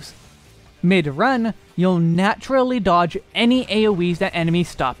close. Mid-run, you'll naturally dodge any AoEs that enemies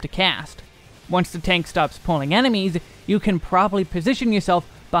stop to cast. Once the tank stops pulling enemies, you can probably position yourself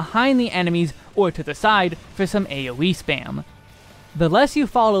behind the enemies or to the side for some AoE spam. The less you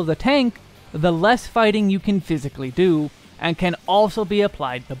follow the tank, the less fighting you can physically do, and can also be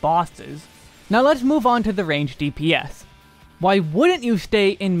applied to bosses. Now let's move on to the ranged DPS. Why wouldn't you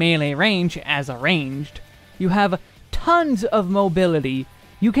stay in melee range as a ranged? You have tons of mobility.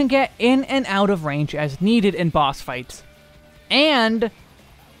 You can get in and out of range as needed in boss fights. And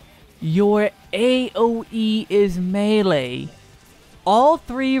your AoE is melee. All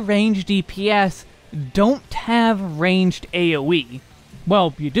three ranged DPS don't have ranged AoE.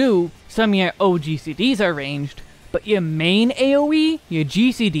 Well, you do, some of your OGCDs are ranged, but your main AoE, your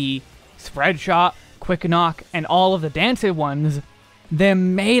GCD, Spread Shot, Quick Knock, and all of the Dancer ones, they're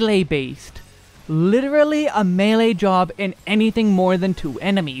melee based. Literally a melee job in anything more than 2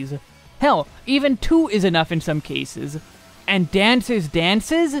 enemies. Hell, even 2 is enough in some cases. And Dancer's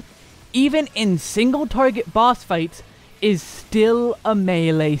dances, even in single target boss fights, is still a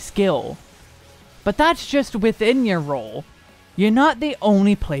melee skill. But that's just within your role. You're not the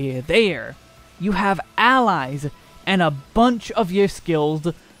only player there. You have allies, and a bunch of your skills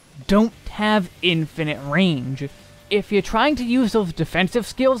don't have infinite range. If you're trying to use those defensive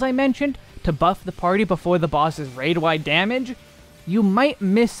skills I mentioned to buff the party before the boss's raid-wide damage, you might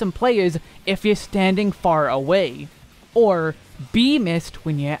miss some players if you're standing far away, or be missed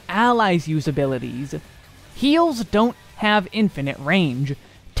when your allies use abilities. Heals don't have infinite range.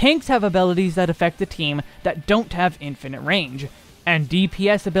 Tanks have abilities that affect the team that don't have infinite range, and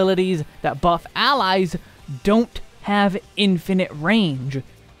DPS abilities that buff allies don't have infinite range.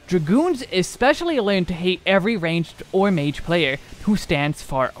 Dragoons especially learn to hate every ranged or mage player who stands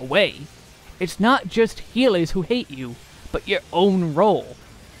far away. It's not just healers who hate you, but your own role.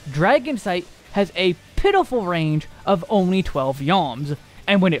 Dragonsight has a pitiful range of only 12 yalms,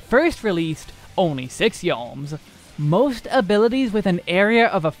 and when it first released, only 6 yalms. Most abilities with an area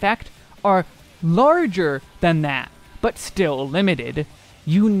of effect are larger than that, but still limited.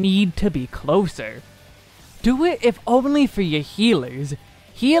 You need to be closer. Do it if only for your healers.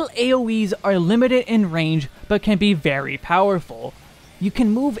 Heal AoEs are limited in range, but can be very powerful. You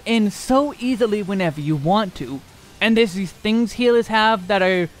can move in so easily whenever you want to, and there's these things healers have that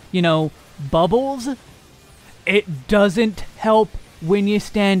are, bubbles. It doesn't help when you're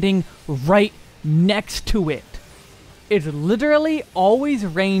standing right next to it. It's literally always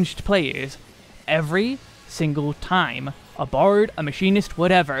ranged players, every single time. A bard, a machinist,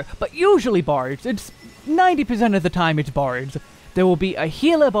 whatever, but usually bards. It's 90% of the time it's bards. There will be a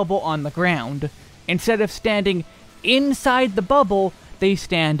healer bubble on the ground. Instead of standing inside the bubble, they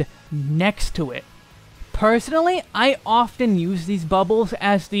stand next to it. Personally, I often use these bubbles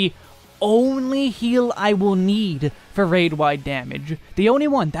as the only heal I will need for raid-wide damage. The only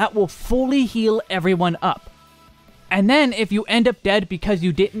one that will fully heal everyone up. And then if you end up dead because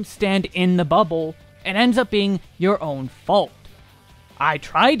you didn't stand in the bubble, it ends up being your own fault. I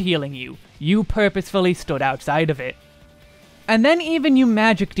tried healing you. You purposefully stood outside of it. And then even you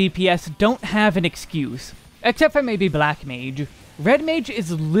magic DPS don't have an excuse. Except for maybe Black Mage. Red Mage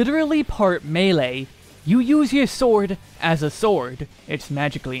is literally part melee. You use your sword as a sword. It's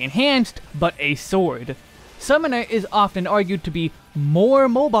magically enhanced, but a sword. Summoner is often argued to be more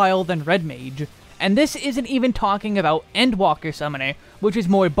mobile than Red Mage, And this isn't even talking about Endwalker Summoner, which is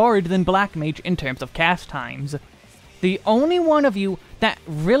more Bard than Black Mage in terms of cast times. The only one of you that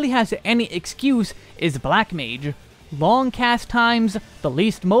really has any excuse is Black Mage. Long cast times, the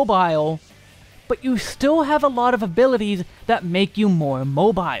least mobile, but you still have a lot of abilities that make you more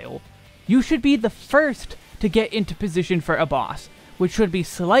mobile. You should be the first to get into position for a boss, which should be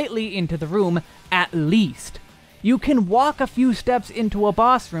slightly into the room at least. You can walk a few steps into a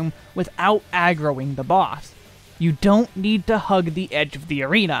boss room without aggroing the boss. You don't need to hug the edge of the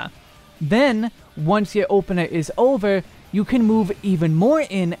arena. Then, once your opener is over, you can move even more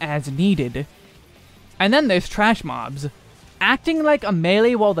in as needed. And then there's trash mobs. Acting like a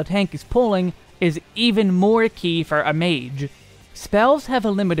melee while the tank is pulling is even more key for a mage. Spells have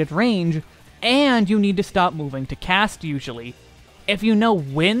a limited range, and you need to stop moving to cast usually. If you know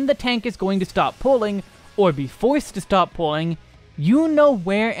when the tank is going to stop pulling, or be forced to stop pulling, you know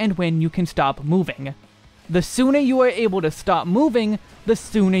where and when you can stop moving. The sooner you are able to stop moving, the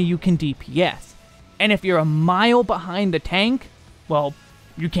sooner you can DPS. And if you're a mile behind the tank, well,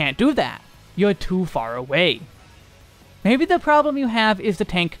 you can't do that. You're too far away. Maybe the problem you have is the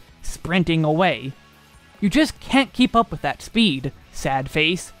tank sprinting away. You just can't keep up with that speed, sad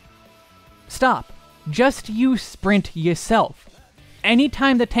face. Stop. Just use sprint yourself.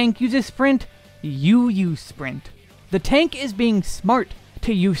 Anytime the tank uses sprint, you use sprint. The tank is being smart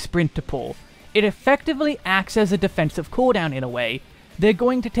to use sprint to pull. It effectively acts as a defensive cooldown in a way. They're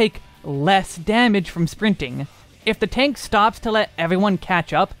going to take less damage from sprinting. If the tank stops to let everyone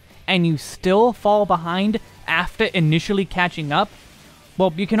catch up, and you still fall behind after initially catching up,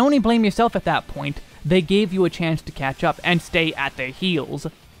 well, you can only blame yourself at that point. They gave you a chance to catch up and stay at their heels.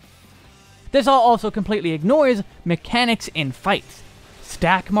 This all also completely ignores mechanics in fights.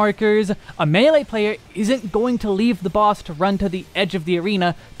 Stack markers. A melee player isn't going to leave the boss to run to the edge of the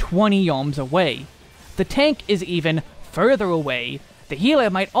arena 20 yalms away. The tank is even further away. The healer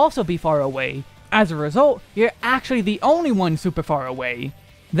might also be far away. As a result, you're actually the only one super far away.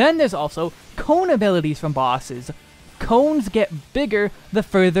 Then there's also cone abilities from bosses. Cones get bigger the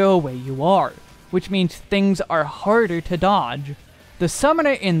further away you are, which means things are harder to dodge. The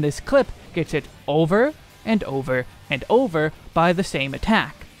summoner in this clip gets hit over and over and over by the same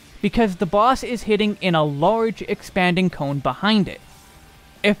attack, because the boss is hitting in a large expanding cone behind it.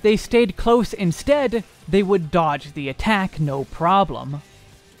 If they stayed close instead, they would dodge the attack no problem.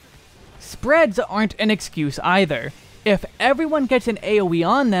 Spreads aren't an excuse either. If everyone gets an AoE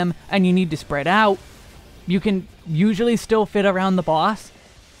on them and you need to spread out, you can usually still fit around the boss.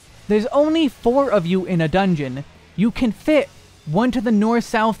 There's only 4 of you in a dungeon. You can fit one to the north,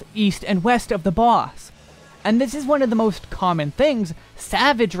 south, east, and west of the boss. And this is one of the most common things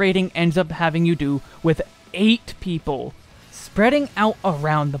Savage raiding ends up having you do with 8 people. Spreading out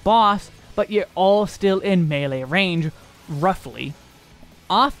around the boss, but you're all still in melee range, roughly.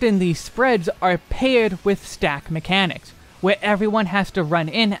 Often these spreads are paired with stack mechanics, where everyone has to run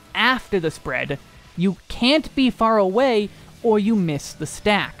in after the spread. You can't be far away or you miss the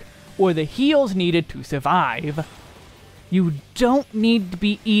stack, or the heals needed to survive. You don't need to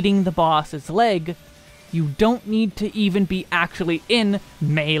be eating the boss's leg. You don't need to even be actually in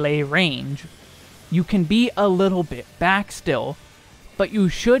melee range. You can be a little bit back still, but you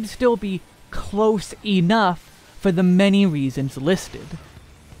should still be close enough for the many reasons listed.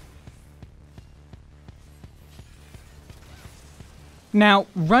 Now,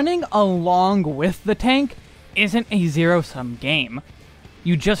 running along with the tank isn't a zero-sum game.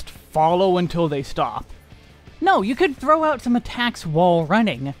 You just follow until they stop. No, you could throw out some attacks while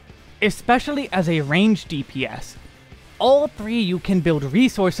running, especially as a ranged DPS. All 3 you can build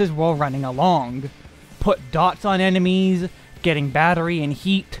resources while running along. Put dots on enemies, getting battery and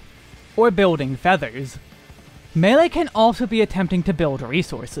heat, or building feathers. Melee can also be attempting to build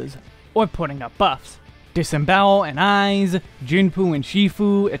resources, or putting up buffs. Disembowel and Eyes, Jinpu and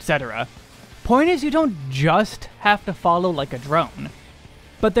Shifu, etc. Point is, you don't just have to follow like a drone.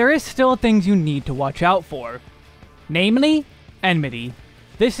 But there is still things you need to watch out for. Namely, enmity.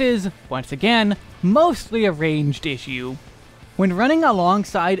 This is, once again, mostly a ranged issue. When running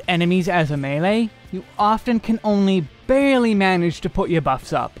alongside enemies as a melee, you often can only barely manage to put your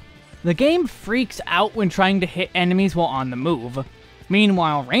buffs up. The game freaks out when trying to hit enemies while on the move.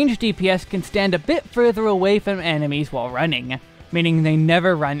 Meanwhile, ranged DPS can stand a bit further away from enemies while running, meaning they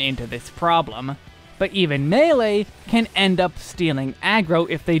never run into this problem. But even melee can end up stealing aggro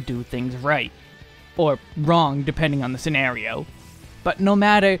if they do things right. Or wrong, depending on the scenario. But no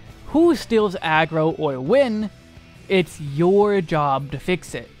matter who steals aggro or when, it's your job to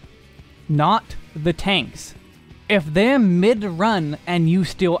fix it. Not the tanks. If they're mid-run and you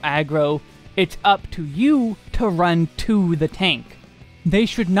steal aggro, It's up to you to run to the tank. They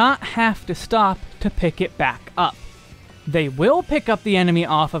should not have to stop to pick it back up. They will pick up the enemy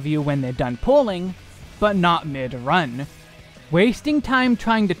off of you when they're done pulling, but not mid-run. Wasting time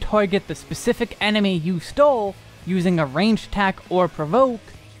trying to target the specific enemy you stole using a ranged attack or provoke,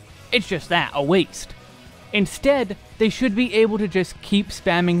 it's just that, a waste. Instead, they should be able to just keep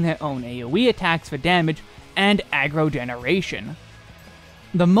spamming their own AoE attacks for damage and aggro generation.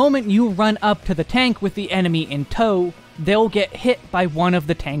 The moment you run up to the tank with the enemy in tow, they'll get hit by one of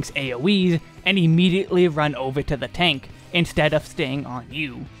the tank's AoEs and immediately run over to the tank, instead of staying on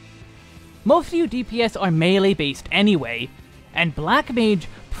you. Most of you DPS are melee based anyway, and Black Mage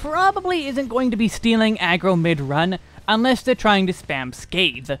probably isn't going to be stealing aggro mid-run unless they're trying to spam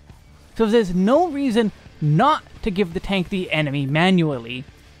Scathe, so there's no reason not to give the tank the enemy manually.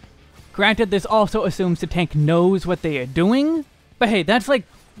 Granted, this also assumes the tank knows what they are doing, but hey, that's like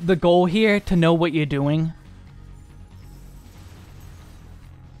the goal here, to know what you're doing.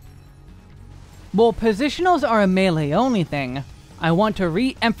 While positionals are a melee-only thing, I want to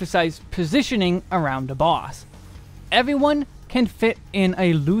re-emphasize positioning around a boss. Everyone can fit in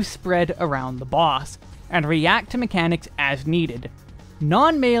a loose spread around the boss, and react to mechanics as needed.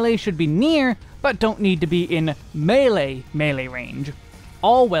 Non-melee should be near, but don't need to be in melee range.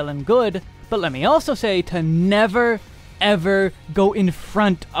 All well and good, but let me also say to never, ever go in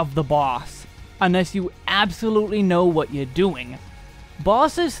front of the boss, unless you absolutely know what you're doing.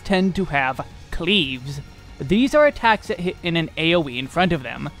 Bosses tend to have cleaves. These are attacks that hit in an AoE in front of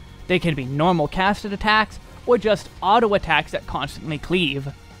them. They can be normal casted attacks, or just auto attacks that constantly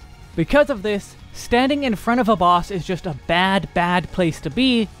cleave. Because of this, standing in front of a boss is just a bad place to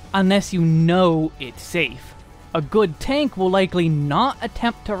be unless you know it's safe. A good tank will likely not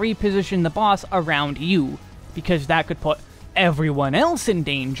attempt to reposition the boss around you, because that could put everyone else in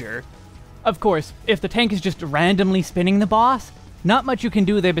danger. Of course, if the tank is just randomly spinning the boss, not much you can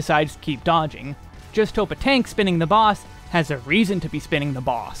do there besides keep dodging. Just hope a tank spinning the boss has a reason to be spinning the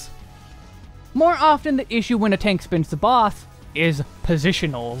boss. More often the issue when a tank spins the boss is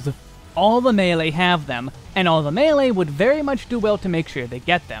positionals. All the melee have them, and all the melee would very much do well to make sure they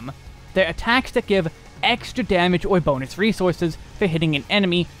get them. They're attacks that give extra damage or bonus resources for hitting an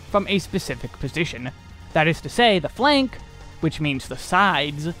enemy from a specific position. That is to say, the flank, which means the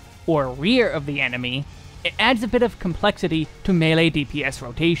sides, or rear of the enemy. It adds a bit of complexity to melee DPS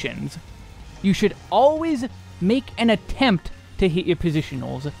rotations. You should always make an attempt to hit your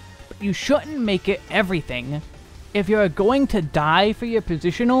positionals, but you shouldn't make it everything. If you're going to die for your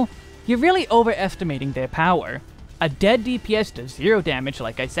positional, you're really overestimating their power. A dead DPS does 0 damage,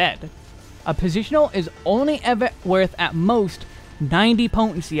 like I said. A positional is only ever worth at most 90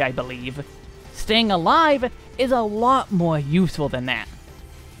 potency, I believe. Staying alive is a lot more useful than that.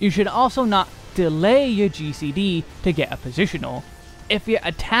 You should also not delay your GCD to get a positional. If your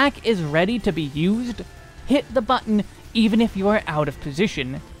attack is ready to be used, hit the button even if you are out of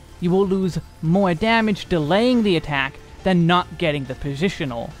position. You will lose more damage delaying the attack than not getting the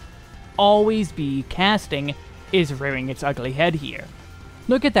positional. Always be casting is rearing its ugly head here.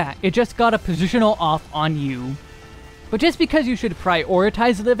 Look at that, it just got a positional off on you. But just because you should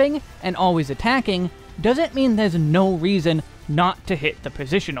prioritize living and always attacking, doesn't mean there's no reason not to hit the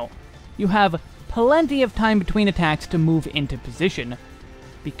positional. You have plenty of time between attacks to move into position,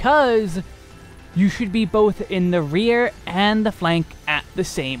 because you should be both in the rear and the flank at the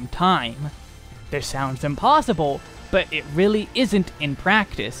same time. This sounds impossible, but it really isn't in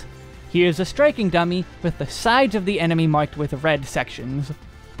practice. Here's a striking dummy with the sides of the enemy marked with red sections.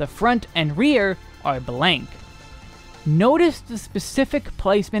 The front and rear are blank. Notice the specific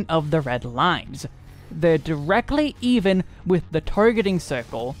placement of the red lines. They're directly even with the targeting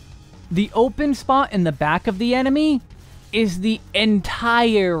circle. The open spot in the back of the enemy is the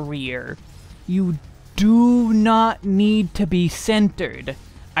entire rear. You do not need to be centered.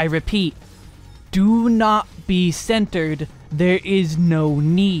 I repeat, do not be centered. There is no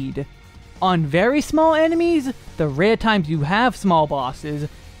need. On very small enemies, the rare times you have small bosses,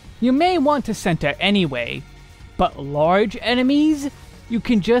 you may want to center anyway. But large enemies, you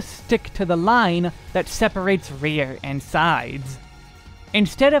can just stick to the line that separates rear and sides.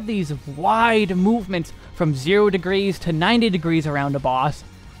 Instead of these wide movements from 0 degrees to 90 degrees around a boss,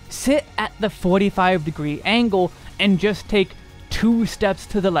 sit at the 45-degree angle and just take 2 steps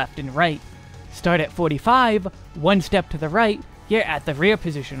to the left and right. Start at 45, 1 step to the right, you're at the rear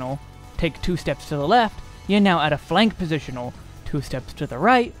positional. Take 2 steps to the left, you're now at a flank positional. 2 steps to the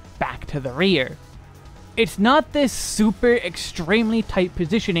right, back to the rear. It's not this super extremely tight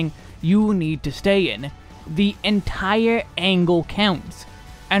positioning you need to stay in. The entire angle counts.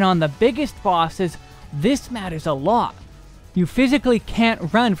 and on the biggest bosses, this matters a lot. You physically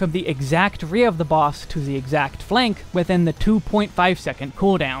can't run from the exact rear of the boss to the exact flank within the 2.5 second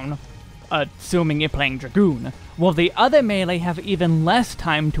cooldown, assuming you're playing Dragoon, while the other melee have even less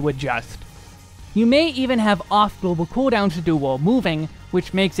time to adjust. You may even have off-global cooldowns to do while moving,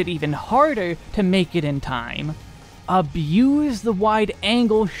 which makes it even harder to make it in time. Abuse the wide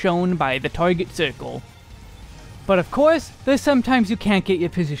angle shown by the target circle. But of course, there's sometimes you can't get your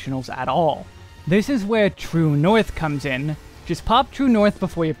positionals at all. This is where True North comes in. Just pop True North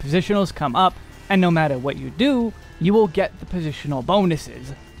before your positionals come up, and no matter what you do, you will get the positional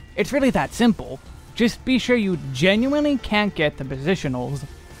bonuses. It's really that simple. Just be sure you genuinely can't get the positionals.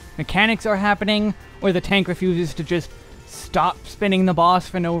 Mechanics are happening, or the tank refuses to just stop spinning the boss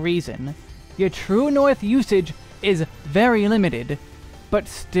for no reason. Your True North usage is very limited, but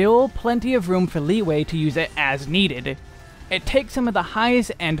still plenty of room for leeway to use it as needed. It takes some of the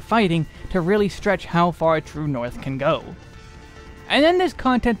highest end fighting to really stretch how far True North can go. And then there's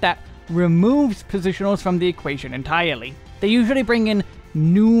content that removes positionals from the equation entirely. They usually bring in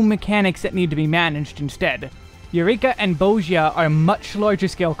new mechanics that need to be managed instead. Eureka and Bozia are much larger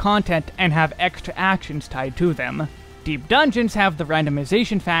scale content and have extra actions tied to them. Deep Dungeons have the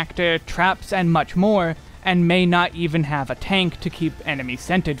randomization factor, traps, and much more, and may not even have a tank to keep enemies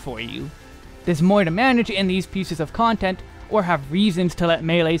centered for you. There's more to manage in these pieces of content, or have reasons to let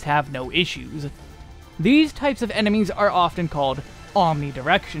melees have no issues. These types of enemies are often called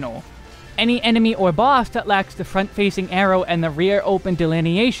omnidirectional. Any enemy or boss that lacks the front-facing arrow and the rear open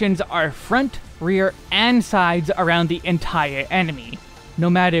delineations are front, rear, and sides around the entire enemy. No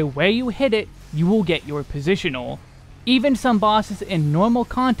matter where you hit it, you will get your positional. Even some bosses in normal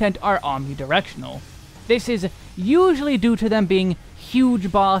content are omnidirectional. This is usually due to them being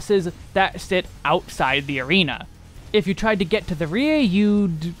huge bosses that sit outside the arena. If you tried to get to the rear,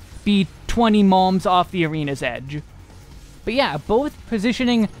 you'd be 20 moms off the arena's edge. But yeah, both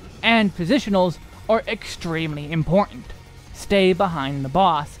positioning and positionals are extremely important. Stay behind the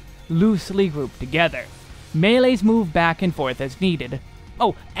boss, loosely grouped together. Melees move back and forth as needed.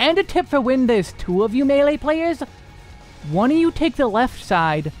 Oh, and a tip for when there's two of you melee players: one of you take the left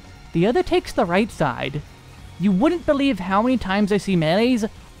side, the other takes the right side. You wouldn't believe how many times I see melees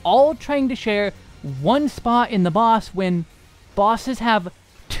all trying to share one spot in the boss when bosses have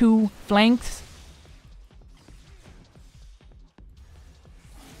two flanks.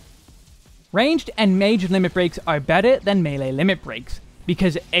 Ranged and mage limit breaks are better than melee limit breaks,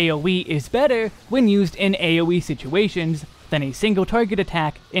 because AoE is better when used in AoE situations than a single target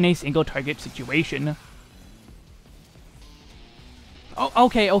attack in a single target situation. Oh,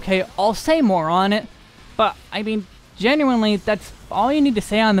 okay, I'll say more on it, but I mean, genuinely, that's all you need to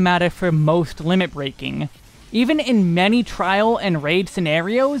say on the matter for most limit breaking. Even in many trial and raid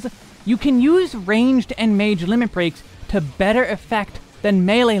scenarios, you can use ranged and mage limit breaks to better effect than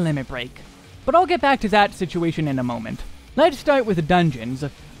melee limit break. But I'll get back to that situation in a moment. Let's start with dungeons.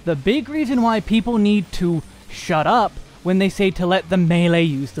 The big reason why people need to shut up when they say to let the melee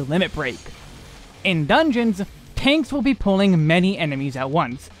use the limit break. In dungeons, tanks will be pulling many enemies at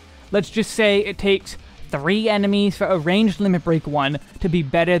once. Let's just say it takes 3 enemies for a ranged limit break 1 to be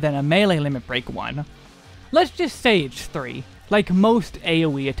better than a melee limit break 1. Let's just say it's 3, like most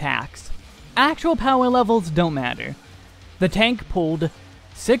AoE attacks. Actual power levels don't matter. The tank pulled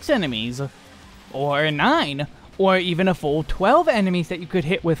 6 enemies, or 9, or even a full 12 enemies that you could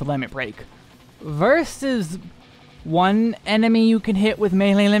hit with limit break, versus 1 enemy you can hit with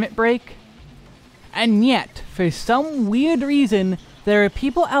melee limit break. And yet, for some weird reason, there are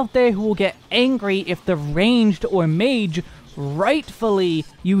people out there who will get angry if the ranged or mage rightfully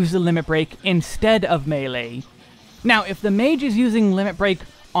use the limit break instead of melee. Now, if the mage is using limit break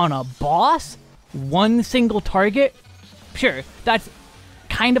on a boss, one single target, sure, that's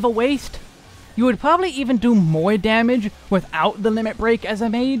kind of a waste. You would probably even do more damage without the limit break as a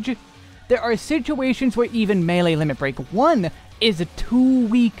mage. There are situations where even melee limit break 1 is too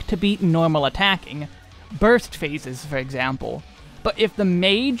weak to beat normal attacking. Burst phases, for example. But if the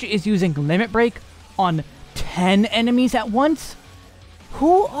mage is using limit break on 10 enemies at once,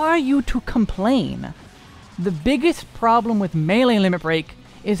 who are you to complain? The biggest problem with melee limit break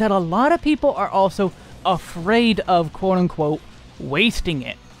is that a lot of people are also afraid of quote-unquote wasting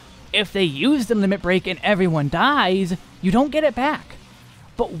it. If they use the limit break and everyone dies, you don't get it back.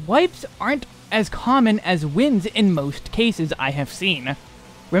 But wipes aren't as common as wins in most cases I have seen.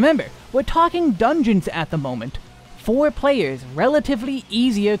 Remember, we're talking dungeons at the moment. 4 players, relatively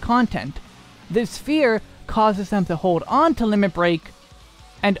easier content. This fear causes them to hold on to limit break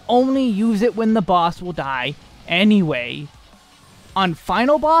and only use it when the boss will die anyway. On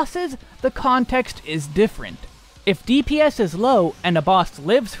final bosses, the context is different. If DPS is low and a boss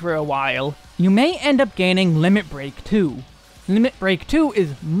lives for a while, you may end up gaining Limit Break 2. Limit Break 2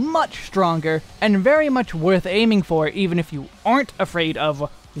 is much stronger and very much worth aiming for even if you aren't afraid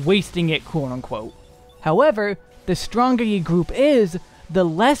of wasting it, quote unquote. However, the stronger your group is, the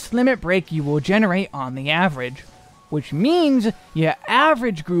less Limit Break you will generate on the average, which means your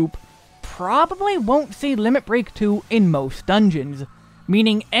average group probably won't see Limit Break 2 in most dungeons,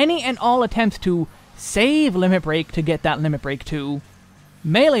 meaning any and all attempts to save Limit Break to get that Limit Break 2,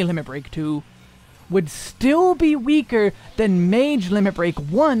 melee Limit Break 2, would still be weaker than Mage Limit Break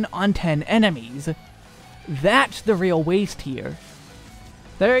 1 on 10 enemies. That's the real waste here.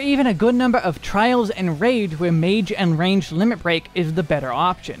 There are even a good number of trials and raids where Mage and Ranged Limit Break is the better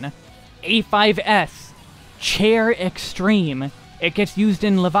option. A5S, Chair Extreme, it gets used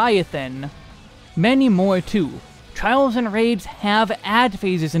in Leviathan. Many more too. Trials and raids have ad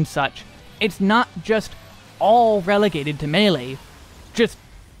phases and such. It's not just all relegated to melee. Just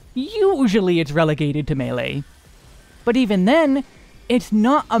usually it's relegated to melee. But even then, it's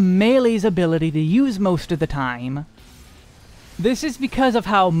not a melee's ability to use most of the time. This is because of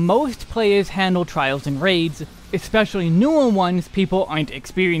how most players handle trials and raids, especially newer ones people aren't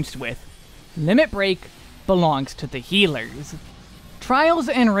experienced with. Limit Break belongs to the healers. Trials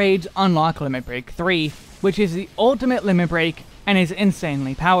and raids unlock Limit Break 3, which is the ultimate Limit Break and is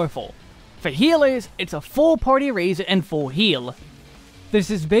insanely powerful. For healers, it's a full party raise and full heal. This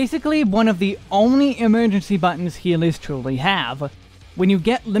is basically one of the only emergency buttons healers truly have. When you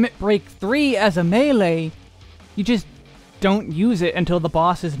get Limit Break 3 as a melee, you just don't use it until the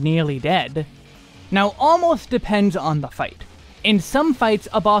boss is nearly dead. Now, almost depends on the fight. In some fights,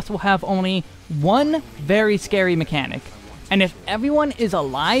 a boss will have only one very scary mechanic, and if everyone is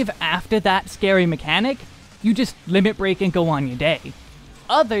alive after that scary mechanic, you just Limit Break and go on your day.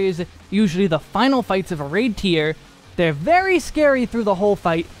 Others, usually the final fights of a raid tier, they're very scary through the whole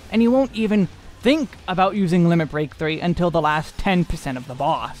fight, and you won't even think about using Limit Break 3 until the last 10% of the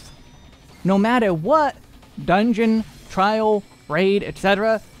boss. No matter what, dungeon, trial, raid,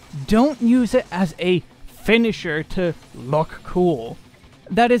 etc., don't use it as a finisher to look cool.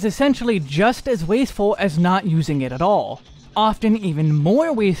 That is essentially just as wasteful as not using it at all. Often even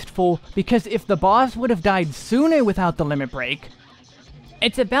more wasteful, because if the boss would have died sooner without the Limit Break,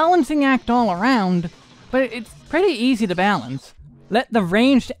 it's a balancing act all around, but it's pretty easy to balance. Let the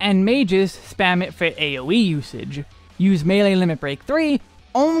ranged and mages spam it for AoE usage. Use melee Limit Break 3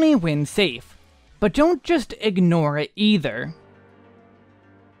 only when safe. But don't just ignore it either.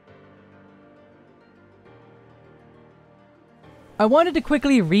 I wanted to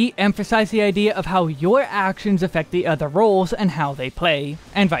quickly re-emphasize the idea of how your actions affect the other roles and how they play,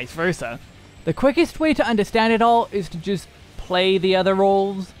 and vice versa. The quickest way to understand it all is to just play the other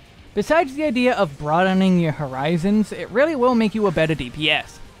roles. Besides the idea of broadening your horizons, it really will make you a better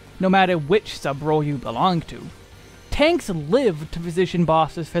DPS, no matter which sub-role you belong to. Tanks live to position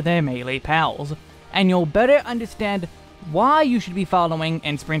bosses for their melee pals, and you'll better understand why you should be following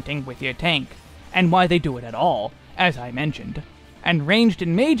and sprinting with your tank, and why they do it at all, as I mentioned. And ranged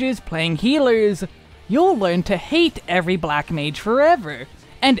and mages playing healers, you'll learn to hate every black mage forever,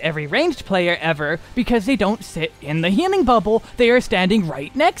 and every ranged player ever, because they don't sit in the healing bubble they are standing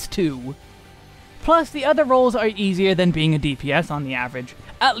right next to. Plus, the other roles are easier than being a DPS on the average,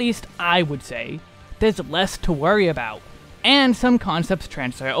 at least I would say. There's less to worry about, and some concepts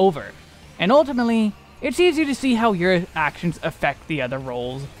transfer over. And ultimately, it's easy to see how your actions affect the other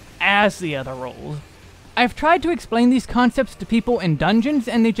roles, as the other roles. I've tried to explain these concepts to people in dungeons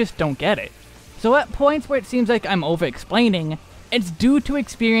and they just don't get it. So at points where it seems like I'm over-explaining, it's due to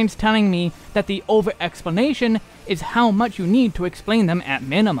experience telling me that the over-explanation is how much you need to explain them at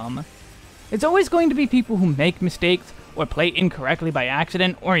minimum. It's always going to be people who make mistakes, or play incorrectly by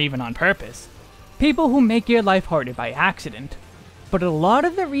accident, or even on purpose. People who make your life harder by accident. But a lot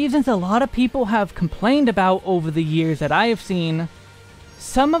of the reasons a lot of people have complained about over the years that I have seen,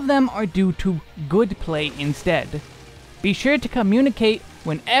 some of them are due to good play instead. Be sure to communicate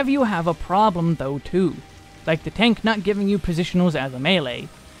whenever you have a problem though too. Like the tank not giving you positionals as a melee.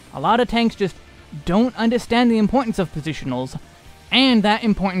 A lot of tanks just don't understand the importance of positionals, and that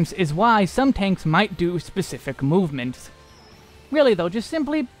importance is why some tanks might do specific movements. Really though, just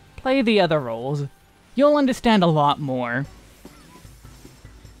simply play the other roles. You'll understand a lot more.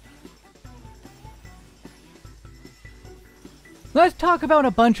 Let's talk about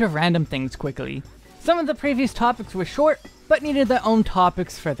a bunch of random things quickly. Some of the previous topics were short, but needed their own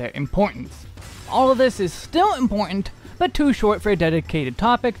topics for their importance. All of this is still important, but too short for a dedicated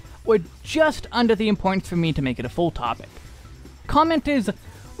topic, or just under the importance for me to make it a full topic. commenters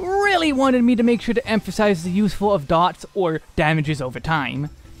really wanted me to make sure to emphasize the useful of dots or damages over time.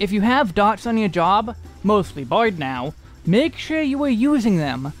 If you have dots on your job, mostly barred now, make sure you are using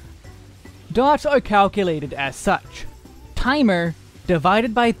them. Dots are calculated as such. Timer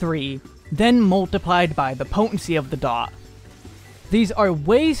divided by 3, then multiplied by the potency of the dot. These are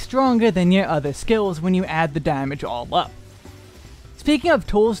way stronger than your other skills when you add the damage all up. Speaking of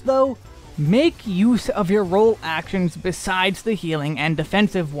tools though, make use of your roll actions besides the healing and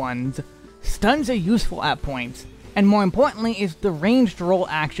defensive ones. Stuns are useful at points, and more importantly is the ranged roll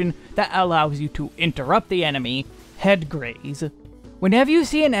action that allows you to interrupt the enemy, head graze. Whenever you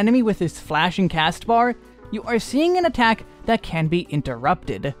see an enemy with this flashing cast bar, you are seeing an attack that can be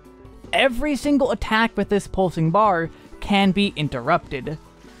interrupted. Every single attack with this pulsing bar can be interrupted.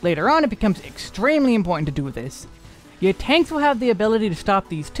 Later on it becomes extremely important to do this. Your tanks will have the ability to stop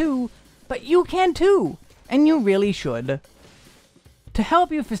these too, but you can too, and you really should. To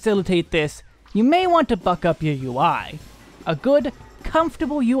help you facilitate this, you may want to buck up your UI. A good,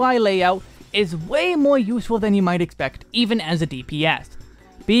 comfortable UI layout is way more useful than you might expect, even as a DPS.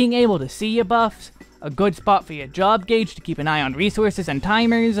 Being able to see your buffs, a good spot for your job gauge to keep an eye on resources and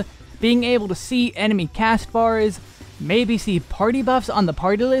timers, being able to see enemy cast bars, maybe see party buffs on the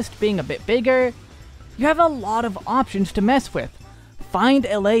party list being a bit bigger. You have a lot of options to mess with. Find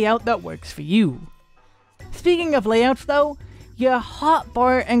a layout that works for you. Speaking of layouts though, your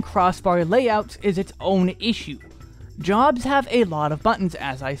hotbar and crossbar layouts is its own issue. Jobs have a lot of buttons,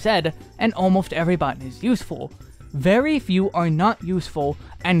 as I said, and almost every button is useful. Very few are not useful,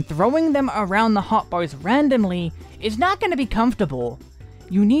 and throwing them around the hotbars randomly is not going to be comfortable.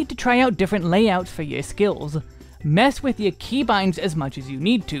 You need to try out different layouts for your skills. Mess with your keybinds as much as you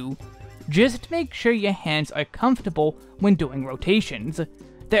need to. Just make sure your hands are comfortable when doing rotations.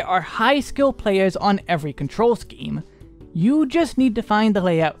 There are high skill players on every control scheme. You just need to find the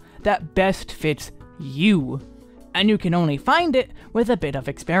layout that best fits you. And you can only find it with a bit of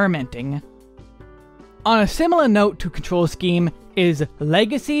experimenting. On a similar note to control scheme is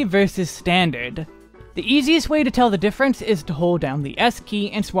Legacy versus Standard. The easiest way to tell the difference is to hold down the S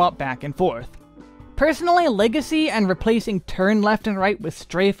key and swap back and forth. Personally, Legacy and replacing turn left and right with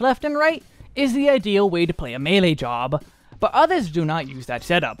strafe left and right is the ideal way to play a melee job, but others do not use that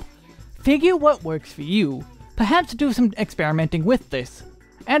setup. Figure what works for you, perhaps do some experimenting with this.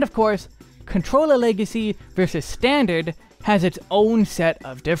 And of course, Controller Legacy versus Standard has its own set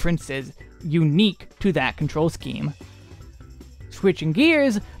of differences unique to that control scheme. Switching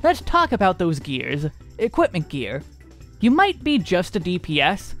gears, let's talk about those gears. Equipment gear. You might be just a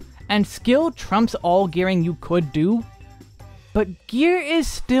DPS, and skill trumps all gearing you could do, but gear is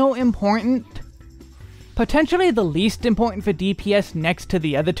still important. Potentially the least important for DPS next to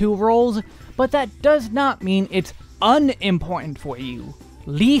the other two roles, but that does not mean it's unimportant for you.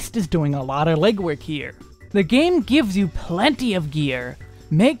 Least is doing a lot of legwork here. The game gives you plenty of gear.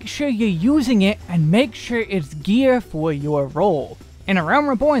 Make sure you're using it and make sure it's gear for your role. In A Realm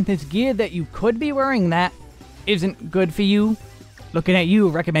Reborn, this gear that you could be wearing that isn't good for you. Looking at you,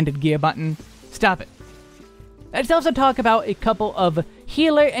 recommended gear button. Stop it. Let's also talk about a couple of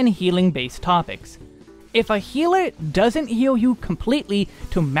healer and healing based topics. If a healer doesn't heal you completely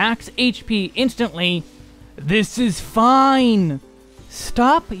to max HP instantly, this is fine.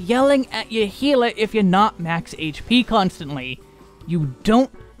 Stop yelling at your healer if you're not max HP constantly. You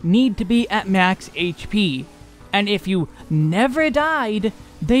don't need to be at max HP. And if you never died,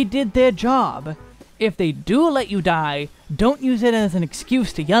 they did their job. If they do let you die, don't use it as an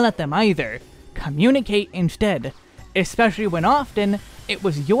excuse to yell at them either. Communicate instead, especially when often it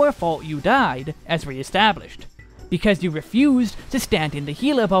was your fault you died, as we established, because you refused to stand in the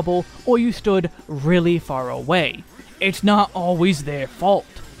healer bubble or you stood really far away. It's not always their fault.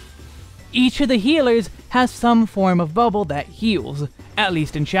 Each of the healers has some form of bubble that heals, at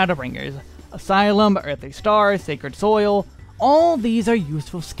least in Shadowbringers. Asylum, Earthly Star, Sacred Soil, all these are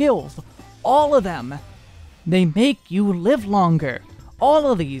useful skills. All of them. They make you live longer.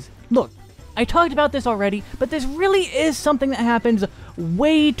 All of these. Look, I talked about this already, but this really is something that happens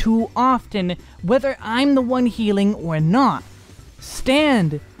way too often, whether I'm the one healing or not.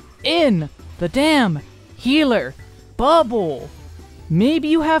 Stand in the damn healer bubble. Maybe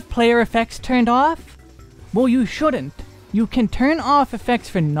you have player effects turned off? Well, you shouldn't. You can turn off effects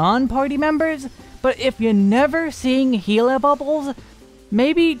for non-party members, but if you're never seeing healer bubbles,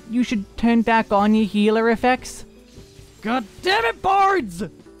 maybe you should turn back on your healer effects. God damn it, bards!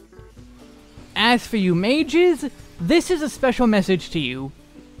 As for you mages, this is a special message to you.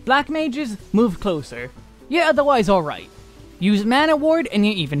 Black mages, move closer. You're otherwise alright. Use Mana Ward and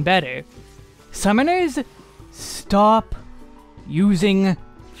you're even better. Summoners, stop using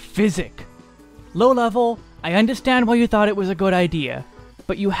Physic. Low level, I understand why you thought it was a good idea,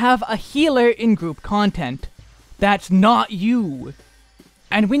 but you have a healer in group content. That's not you.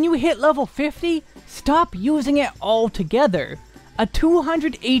 And when you hit level 50, stop using it altogether. A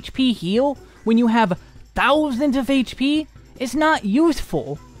 200 HP heal when you have thousands of HP is not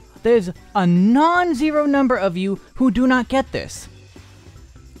useful. There's a non-zero number of you who do not get this.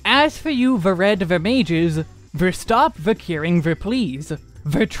 As for you Vered Vermages, Verstop Vercuring Verplease,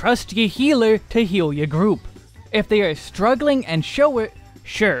 Vertrust your healer to heal your group. If they are struggling and show it,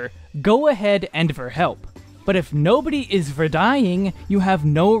 sure, go ahead and Verhelp. But if nobody is Verdying, you have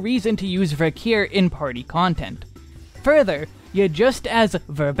no reason to use Vercure in party content. Further, you're just as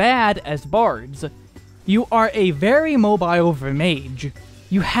Verbad as bards. You are a very mobile Vermage.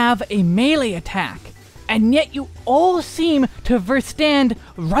 You have a melee attack, and yet you all seem to Verstand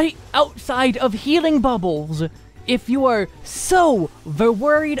right outside of healing bubbles. If you are so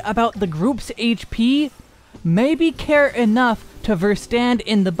worried about the group's HP, maybe care enough to Verstand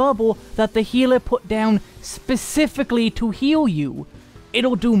in the bubble that the healer put down specifically to heal you.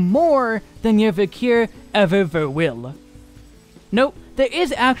 It'll do more than your Vercure ever will. Note, there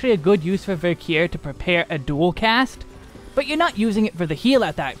is actually a good use for Vercure to prepare a dual cast, but you're not using it for the heal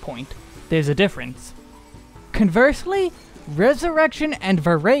at that point. There's a difference. Conversely, Resurrection and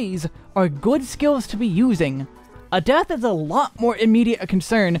Veraze are good skills to be using. A death is a lot more immediate a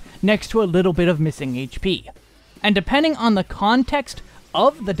concern next to a little bit of missing HP. And depending on the context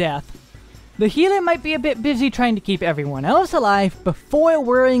of the death, the healer might be a bit busy trying to keep everyone else alive before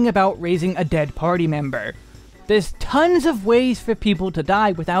worrying about raising a dead party member. There's tons of ways for people to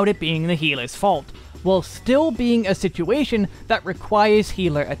die without it being the healer's fault, while still being a situation that requires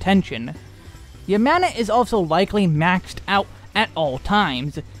healer attention. Your mana is also likely maxed out at all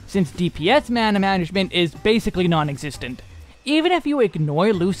times, since DPS mana management is basically non-existent. Even if you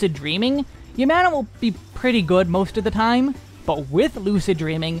ignore Lucid Dreaming, your mana will be pretty good most of the time, but with Lucid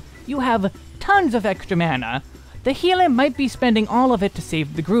Dreaming, you have tons of extra mana. The healer might be spending all of it to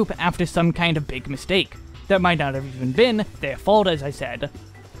save the group after some kind of big mistake. That might not have even been their fault, as I said.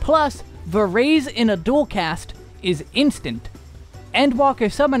 Plus, Veraze in a dual cast is instant.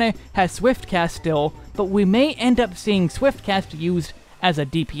 Endwalker Summoner has Swiftcast still, but we may end up seeing Swiftcast used as a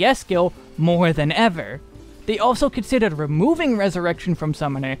DPS skill more than ever. They also considered removing Resurrection from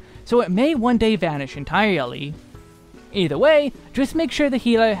Summoner, so it may one day vanish entirely. Either way, just make sure the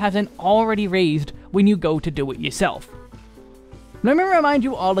healer hasn't already raised when you go to do it yourself. Let me remind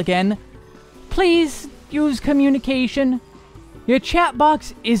you all again, please use communication. Your chat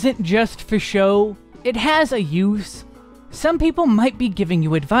box isn't just for show, it has a use. Some people might be giving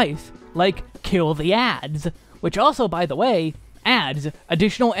you advice, like kill the ads, which also, by the way, ads,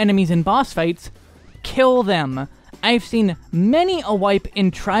 additional enemies in boss fights, kill them. I've seen many a wipe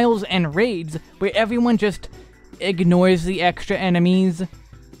in trials and raids where everyone just ignores the extra enemies.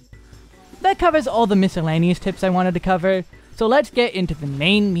 That covers all the miscellaneous tips I wanted to cover, so let's get into the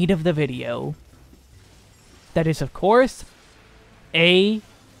main meat of the video. That is, of course, A,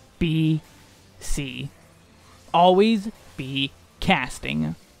 B, C. Always be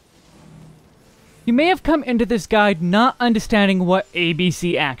casting. You may have come into this guide not understanding what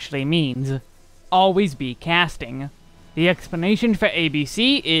ABC actually means. Always be casting. The explanation for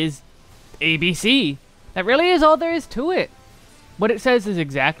ABC is ABC. That really is all there is to it. What it says is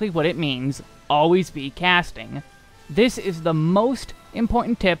exactly what it means. Always be casting. This is the most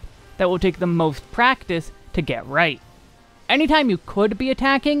important tip that will take the most practice to get right. Anytime you could be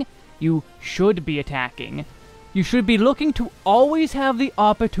attacking, you should be attacking. You should be looking to always have the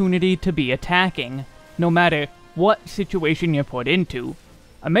opportunity to be attacking, no matter what situation you're put into.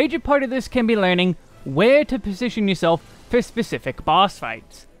 A major part of this can be learning where to position yourself for specific boss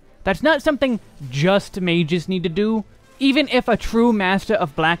fights. That's not something just mages need to do, even if a true master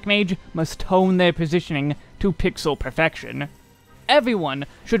of Black Mage must hone their positioning to pixel perfection. Everyone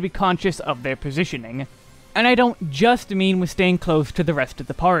should be conscious of their positioning, and I don't just mean with staying close to the rest of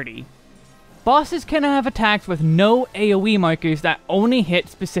the party. Bosses can have attacks with no AoE markers that only hit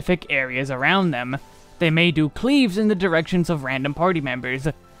specific areas around them. They may do cleaves in the directions of random party members.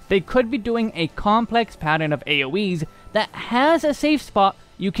 They could be doing a complex pattern of AoEs that has a safe spot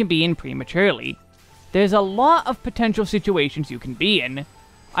you can be in prematurely. There's a lot of potential situations you can be in.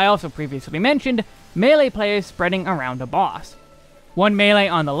 I also previously mentioned melee players spreading around a boss. One melee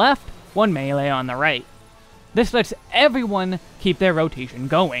on the left, one melee on the right. This lets everyone keep their rotation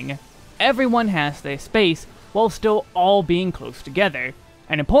going. Everyone has their space, while still all being close together.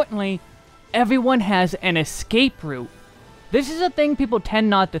 And importantly, everyone has an escape route. This is a thing people tend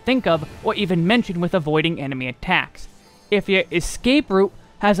not to think of or even mention with avoiding enemy attacks. If your escape route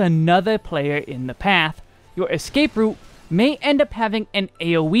has another player in the path, your escape route may end up having an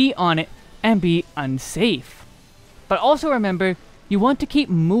AoE on it and be unsafe. But also remember, you want to keep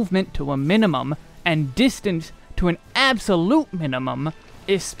movement to a minimum and distance to an absolute minimum,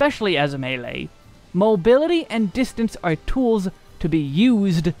 especially as a melee. Mobility and distance are tools to be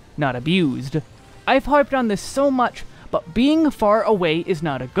used, not abused. I've harped on this so much, but being far away is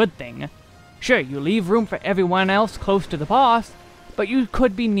not a good thing. Sure, you leave room for everyone else close to the boss, but you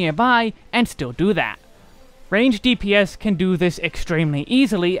could be nearby and still do that. Ranged DPS can do this extremely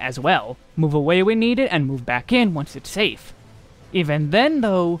easily as well. Move away when needed and move back in once it's safe. Even then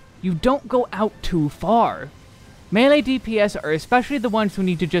though, you don't go out too far. Melee DPS are especially the ones who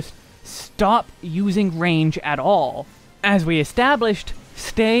need to just stop using range at all. As we established,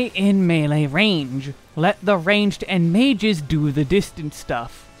 stay in melee range. Let the ranged and mages do the distance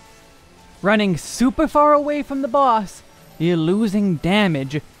stuff. Running super far away from the boss, you're losing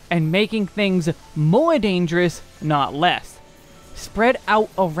damage and making things more dangerous, not less. Spread out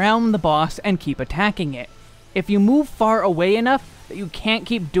around the boss and keep attacking it. If you move far away enough that you can't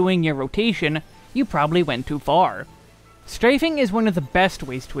keep doing your rotation, you probably went too far. Strafing is one of the best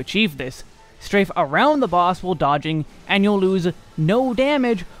ways to achieve this. Strafe around the boss while dodging, and you'll lose no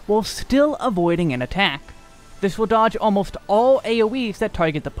damage while still avoiding an attack. This will dodge almost all AoEs that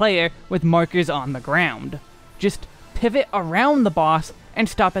target the player with markers on the ground. Just pivot around the boss and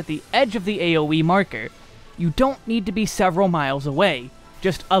stop at the edge of the AoE marker. You don't need to be several miles away,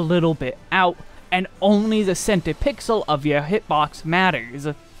 just a little bit out, and only the center pixel of your hitbox matters.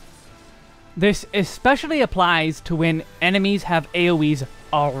 This especially applies to when enemies have AoEs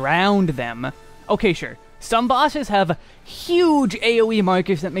around them. Okay, sure, some bosses have huge AoE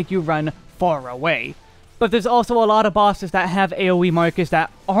markers that make you run far away, but there's also a lot of bosses that have AoE markers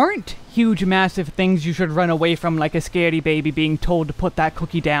that aren't huge massive things you should run away from, like a scaredy baby being told to put that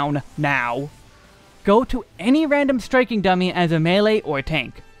cookie down now. Go to any random striking dummy as a melee or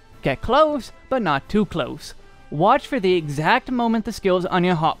tank. Get close, but not too close. Watch for the exact moment the skills on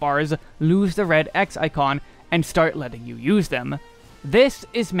your hotbars lose the red X icon and start letting you use them. This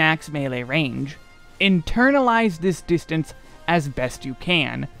is max melee range. Internalize this distance as best you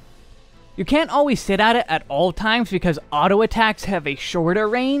can. You can't always sit at it at all times because auto attacks have a shorter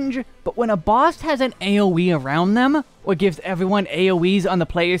range, but when a boss has an AoE around them, or gives everyone AoEs on the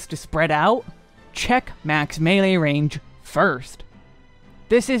players to spread out, check max melee range first.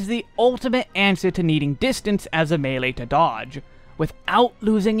 This is the ultimate answer to needing distance as a melee to dodge, without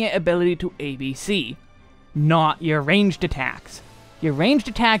losing your ability to ABC. Not your ranged attacks. Your ranged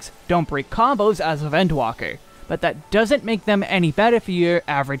attacks don't break combos as a Endwalker, but that doesn't make them any better for your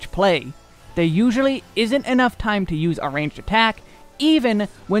average play. There usually isn't enough time to use a ranged attack, even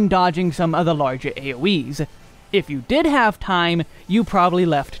when dodging some of the larger AoEs. If you did have time, you probably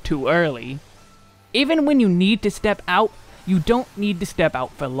left too early. Even when you need to step out, you don't need to step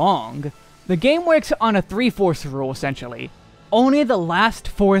out for long. The game works on a 3/4 rule essentially. Only the last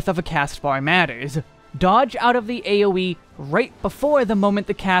fourth of a cast bar matters. Dodge out of the AoE right before the moment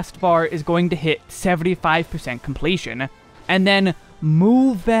the cast bar is going to hit 75% completion, and then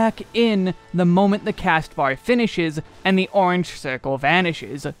move back in the moment the cast bar finishes and the orange circle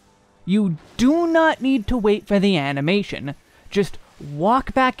vanishes. You do not need to wait for the animation. Just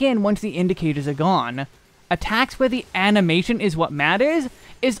walk back in once the indicators are gone. Attacks where the animation is what matters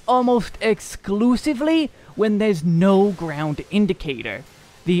is almost exclusively when there's no ground indicator.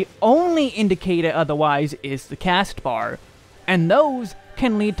 The only indicator otherwise is the cast bar, and those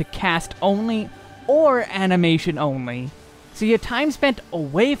can lead to cast only or animation only. So your time spent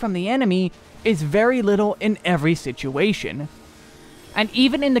away from the enemy is very little in every situation. And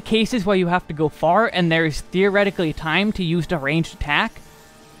even in the cases where you have to go far and there is theoretically time to use the ranged attack,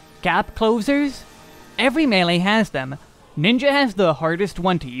 gap closers, every melee has them. Ninja has the hardest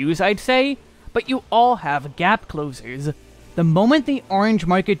one to use, I'd say, but you all have gap closers. The moment the orange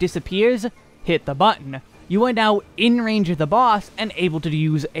marker disappears, hit the button. You are now in range of the boss and able to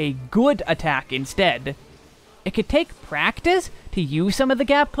use a good attack instead. It could take practice to use some of the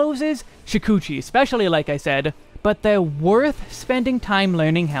gap closers, Shikuchi especially like I said, but they're worth spending time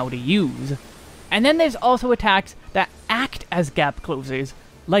learning how to use. And then there's also attacks that act as gap closers,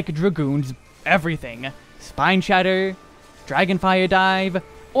 like Dragoon's everything, Spine Shatter, Dragonfire Dive,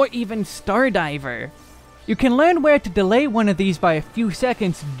 or even Star Diver. You can learn where to delay one of these by a few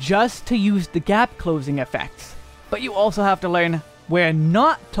seconds just to use the gap closing effects, but you also have to learn where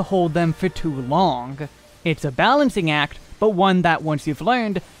not to hold them for too long. It's a balancing act, but one that once you've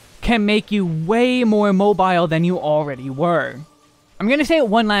learned, can make you way more mobile than you already were. I'm gonna say it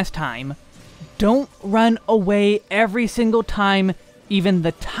one last time. don't run away every single time even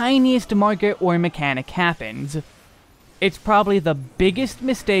the tiniest marker or mechanic happens. It's probably the biggest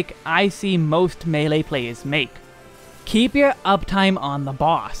mistake I see most melee players make. Keep your uptime on the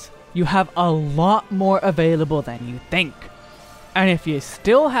boss. You have a lot more available than you think. And if you're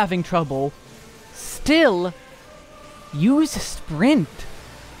still having trouble, still use sprint.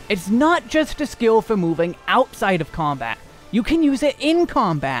 It's not just a skill for moving outside of combat. You can use it in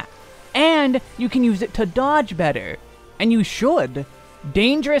combat. And you can use it to dodge better. And you should.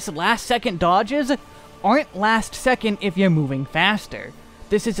 Dangerous last second dodges aren't last second if you're moving faster.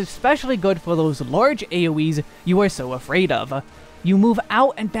 This is especially good for those large AoEs you are so afraid of. You move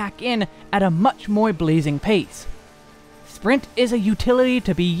out and back in at a much more blazing pace. Sprint is a utility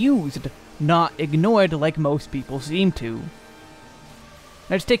to be used, not ignored like most people seem to.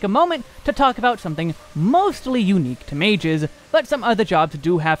 Let's take a moment to talk about something mostly unique to mages, but some other jobs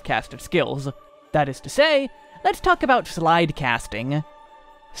do have casted skills. That is to say, let's talk about slide casting.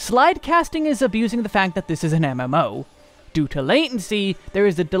 Slide casting is abusing the fact that this is an MMO. Due to latency, there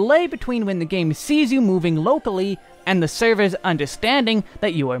is a delay between when the game sees you moving locally and the server's understanding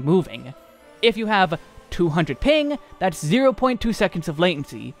that you are moving. If you have 200 ping, that's 0.2 seconds of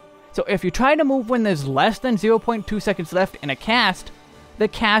latency. So if you try to move when there's less than 0.2 seconds left in a cast, the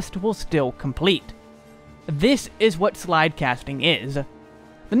cast will still complete. This is what slide casting is.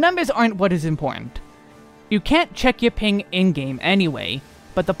 The numbers aren't what is important. You can't check your ping in-game anyway,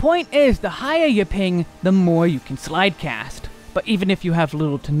 but the point is the higher your ping, the more you can slide cast. But even if you have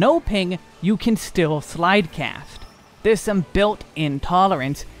little to no ping, you can still slide cast. There's some built-in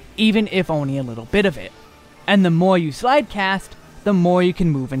tolerance, even if only a little bit of it. And the more you slide cast, the more you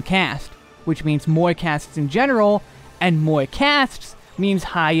can move and cast, which means more casts in general, and more casts means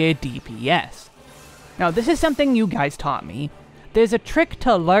higher DPS. Now this is something you guys taught me. There's a trick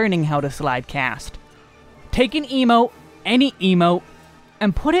to learning how to slide cast. Take an emote, any emote,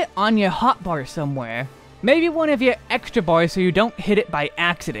 and put it on your hotbar somewhere. Maybe one of your extra bars so you don't hit it by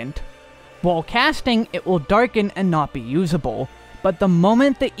accident. While casting, it will darken and not be usable, but the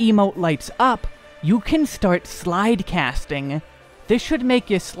moment the emote lights up, you can start slide casting. This should make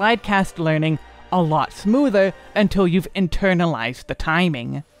your slide cast learning a lot smoother until you've internalized the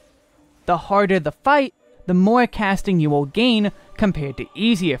timing. The harder the fight, the more casting you will gain compared to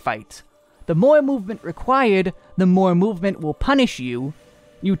easier fights. The more movement required, the more movement will punish you.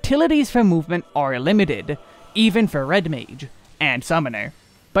 Utilities for movement are limited, even for Red Mage and Summoner.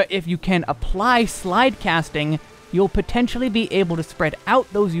 But if you can apply slide casting, you'll potentially be able to spread out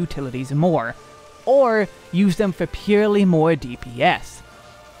those utilities more, or use them for purely more DPS.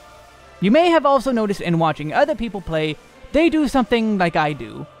 You may have also noticed in watching other people play, they do something like I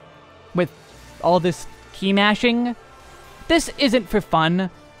do. With all this key mashing, this isn't for fun.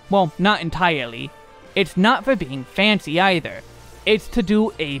 Well, not entirely. It's not for being fancy either. It's to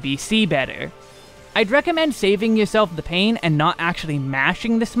do ABC better. I'd recommend saving yourself the pain and not actually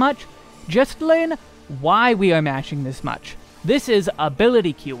mashing this much. Just learn why we are mashing this much. This is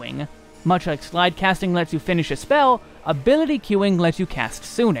ability queuing. Much like slide casting lets you finish a spell, ability queuing lets you cast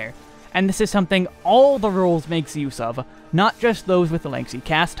sooner. And this is something all the roles makes use of, not just those with lengthy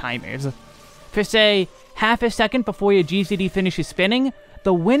cast timers. For say, half a second before your GCD finishes spinning,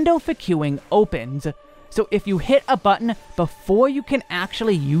 the window for queuing opens. So if you hit a button before you can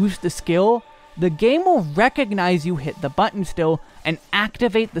actually use the skill, the game will recognize you hit the button still and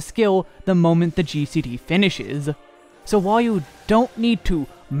activate the skill the moment the GCD finishes. So while you don't need to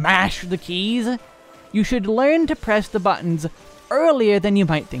mash the keys, you should learn to press the buttons earlier than you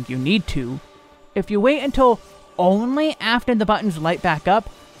might think you need to. If you wait until only after the buttons light back up,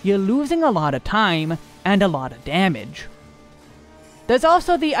 you're losing a lot of time and a lot of damage. There's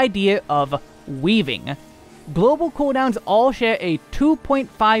also the idea of weaving. Global cooldowns all share a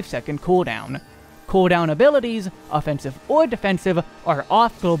 2.5 second cooldown. Cooldown abilities, offensive or defensive, are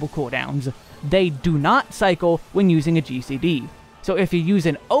off global cooldowns. They do not cycle when using a GCD. So if you use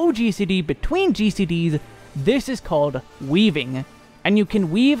an OGCD between GCDs, this is called weaving, and you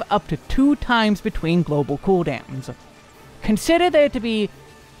can weave up to 2 times between global cooldowns. Consider there to be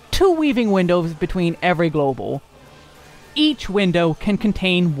 2 weaving windows between every global. Each window can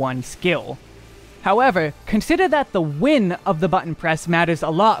contain 1 skill. However, consider that the win of the button press matters a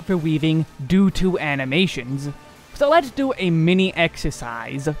lot for weaving due to animations. So let's do a mini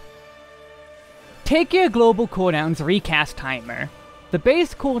exercise. Take your global cooldown's recast timer. The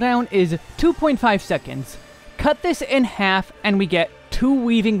base cooldown is 2.5 seconds. Cut this in half and we get 2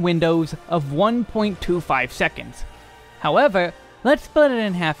 weaving windows of 1.25 seconds. However, let's split it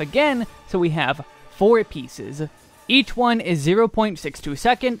in half again so we have 4 pieces. Each one is 0.62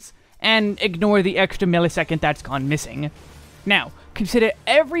 seconds, and ignore the extra millisecond that's gone missing. Now, consider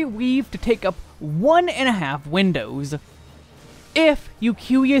every weave to take up 1.5 windows. If you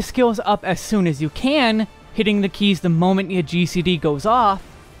queue your skills up as soon as you can, hitting the keys the moment your GCD goes off,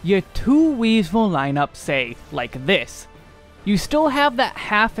 your 2 weaves will line up, say, like this. You still have that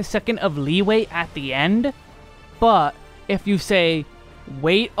half a second of leeway at the end, but if you say,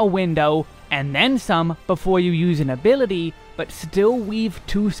 wait a window and then some before you use an ability, but still weave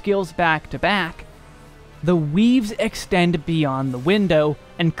 2 skills back to back, the weaves extend beyond the window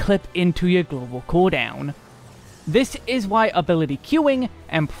and clip into your global cooldown. This is why ability queuing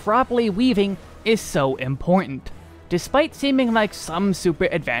and properly weaving is so important, despite seeming like some super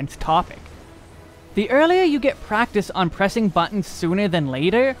advanced topic. The earlier you get practice on pressing buttons sooner than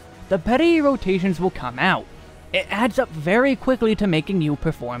later, the better your rotations will come out. It adds up very quickly to making you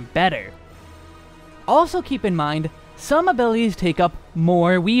perform better. Also keep in mind, some abilities take up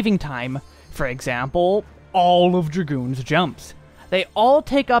more weaving time. For example, all of Dragoon's jumps. They all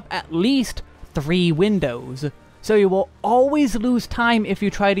take up at least 3 windows, so you will always lose time if you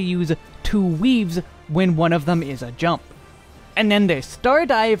try to use 2 weaves when one of them is a jump. And then there's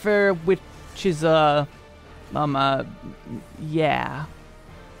Stardiver, which is yeah.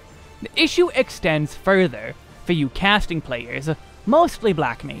 The issue extends further for you casting players, mostly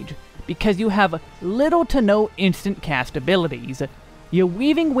Black Mage, because you have little to no instant cast abilities. Your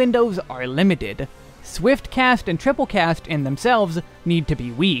weaving windows are limited. Swift cast and triple cast in themselves need to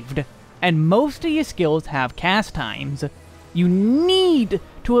be weaved, and most of your skills have cast times. You need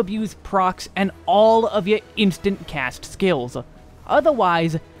to abuse procs and all of your instant cast skills.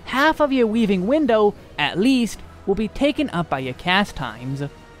 Otherwise, half of your weaving window, at least, will be taken up by your cast times.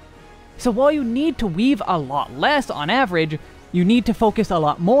 So while you need to weave a lot less on average, you need to focus a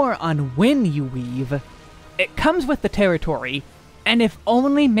lot more on when you weave. It comes with the territory, and if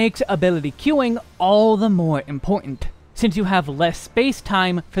only makes ability queuing all the more important, since you have less space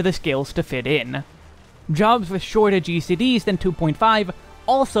time for the skills to fit in. Jobs with shorter GCDs than 2.5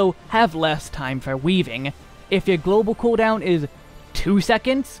 also have less time for weaving. If your global cooldown is 2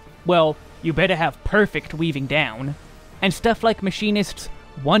 seconds, well, you better have perfect weaving down. And stuff like Machinist's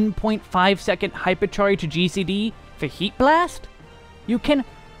 1.5 second hypercharge GCD for Heat Blast, you can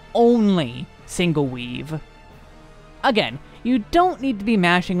only single weave. Again, you don't need to be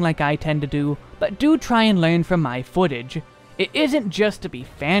mashing like I tend to do, but do try and learn from my footage. It isn't just to be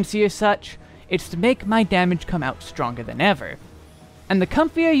fancy or such, it's to make my damage come out stronger than ever. And the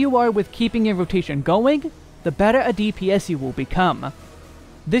comfier you are with keeping your rotation going, the better a DPS you will become.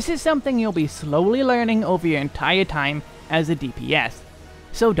 This is something you'll be slowly learning over your entire time as a DPS,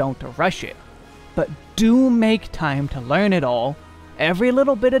 so don't rush it. But do make time to learn it all. Every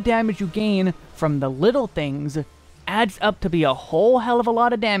little bit of damage you gain from the little things adds up to be a whole hell of a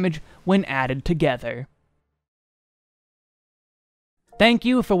lot of damage when added together. Thank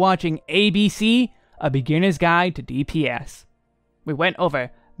you for watching ABC, A Beginner's Guide to DPS. We went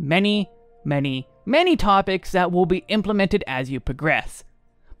over many topics that will be implemented as you progress.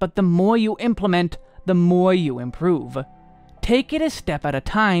 But the more you implement, the more you improve. Take it a step at a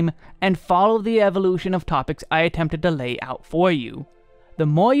time, and follow the evolution of topics I attempted to lay out for you. The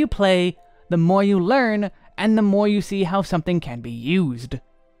more you play, the more you learn, and the more you see how something can be used.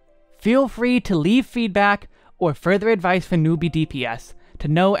 Feel free to leave feedback or further advice for newbie DPS to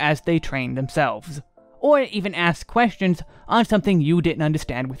know as they train themselves, or even ask questions on something you didn't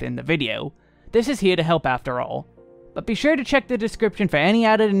understand within the video. This is here to help after all. But be sure to check the description for any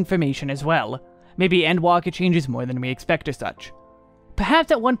added information as well. Maybe Endwalker changes more than we expect or such. Perhaps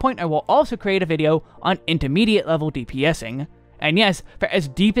at one point I will also create a video on intermediate level DPSing. And yes, for as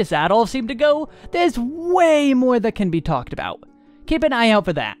deep as that all seemed to go, there's way more that can be talked about. Keep an eye out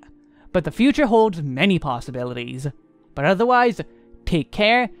for that. But the future holds many possibilities. But otherwise, take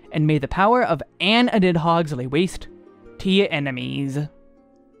care, and may the power of Anne Adidhogs lay waste to your enemies.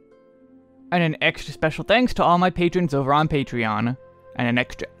 And an extra special thanks to all my patrons over on Patreon. And an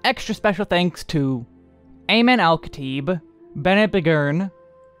extra special thanks to Ayman Al-Khatib, Bennett Begurn,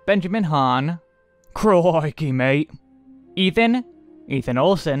 Benjamin Hahn, Crikey mate, Ethan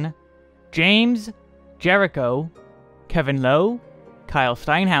Olsen, James, Jericho, Kevin Lowe, Kyle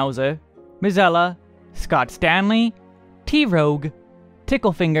Steinhauser, Mizella, Scott Stanley, T-Rogue,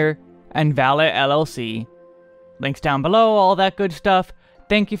 Ticklefinger, and Valor LLC. Links down below, all that good stuff.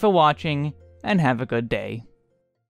 Thank you for watching, and have a good day.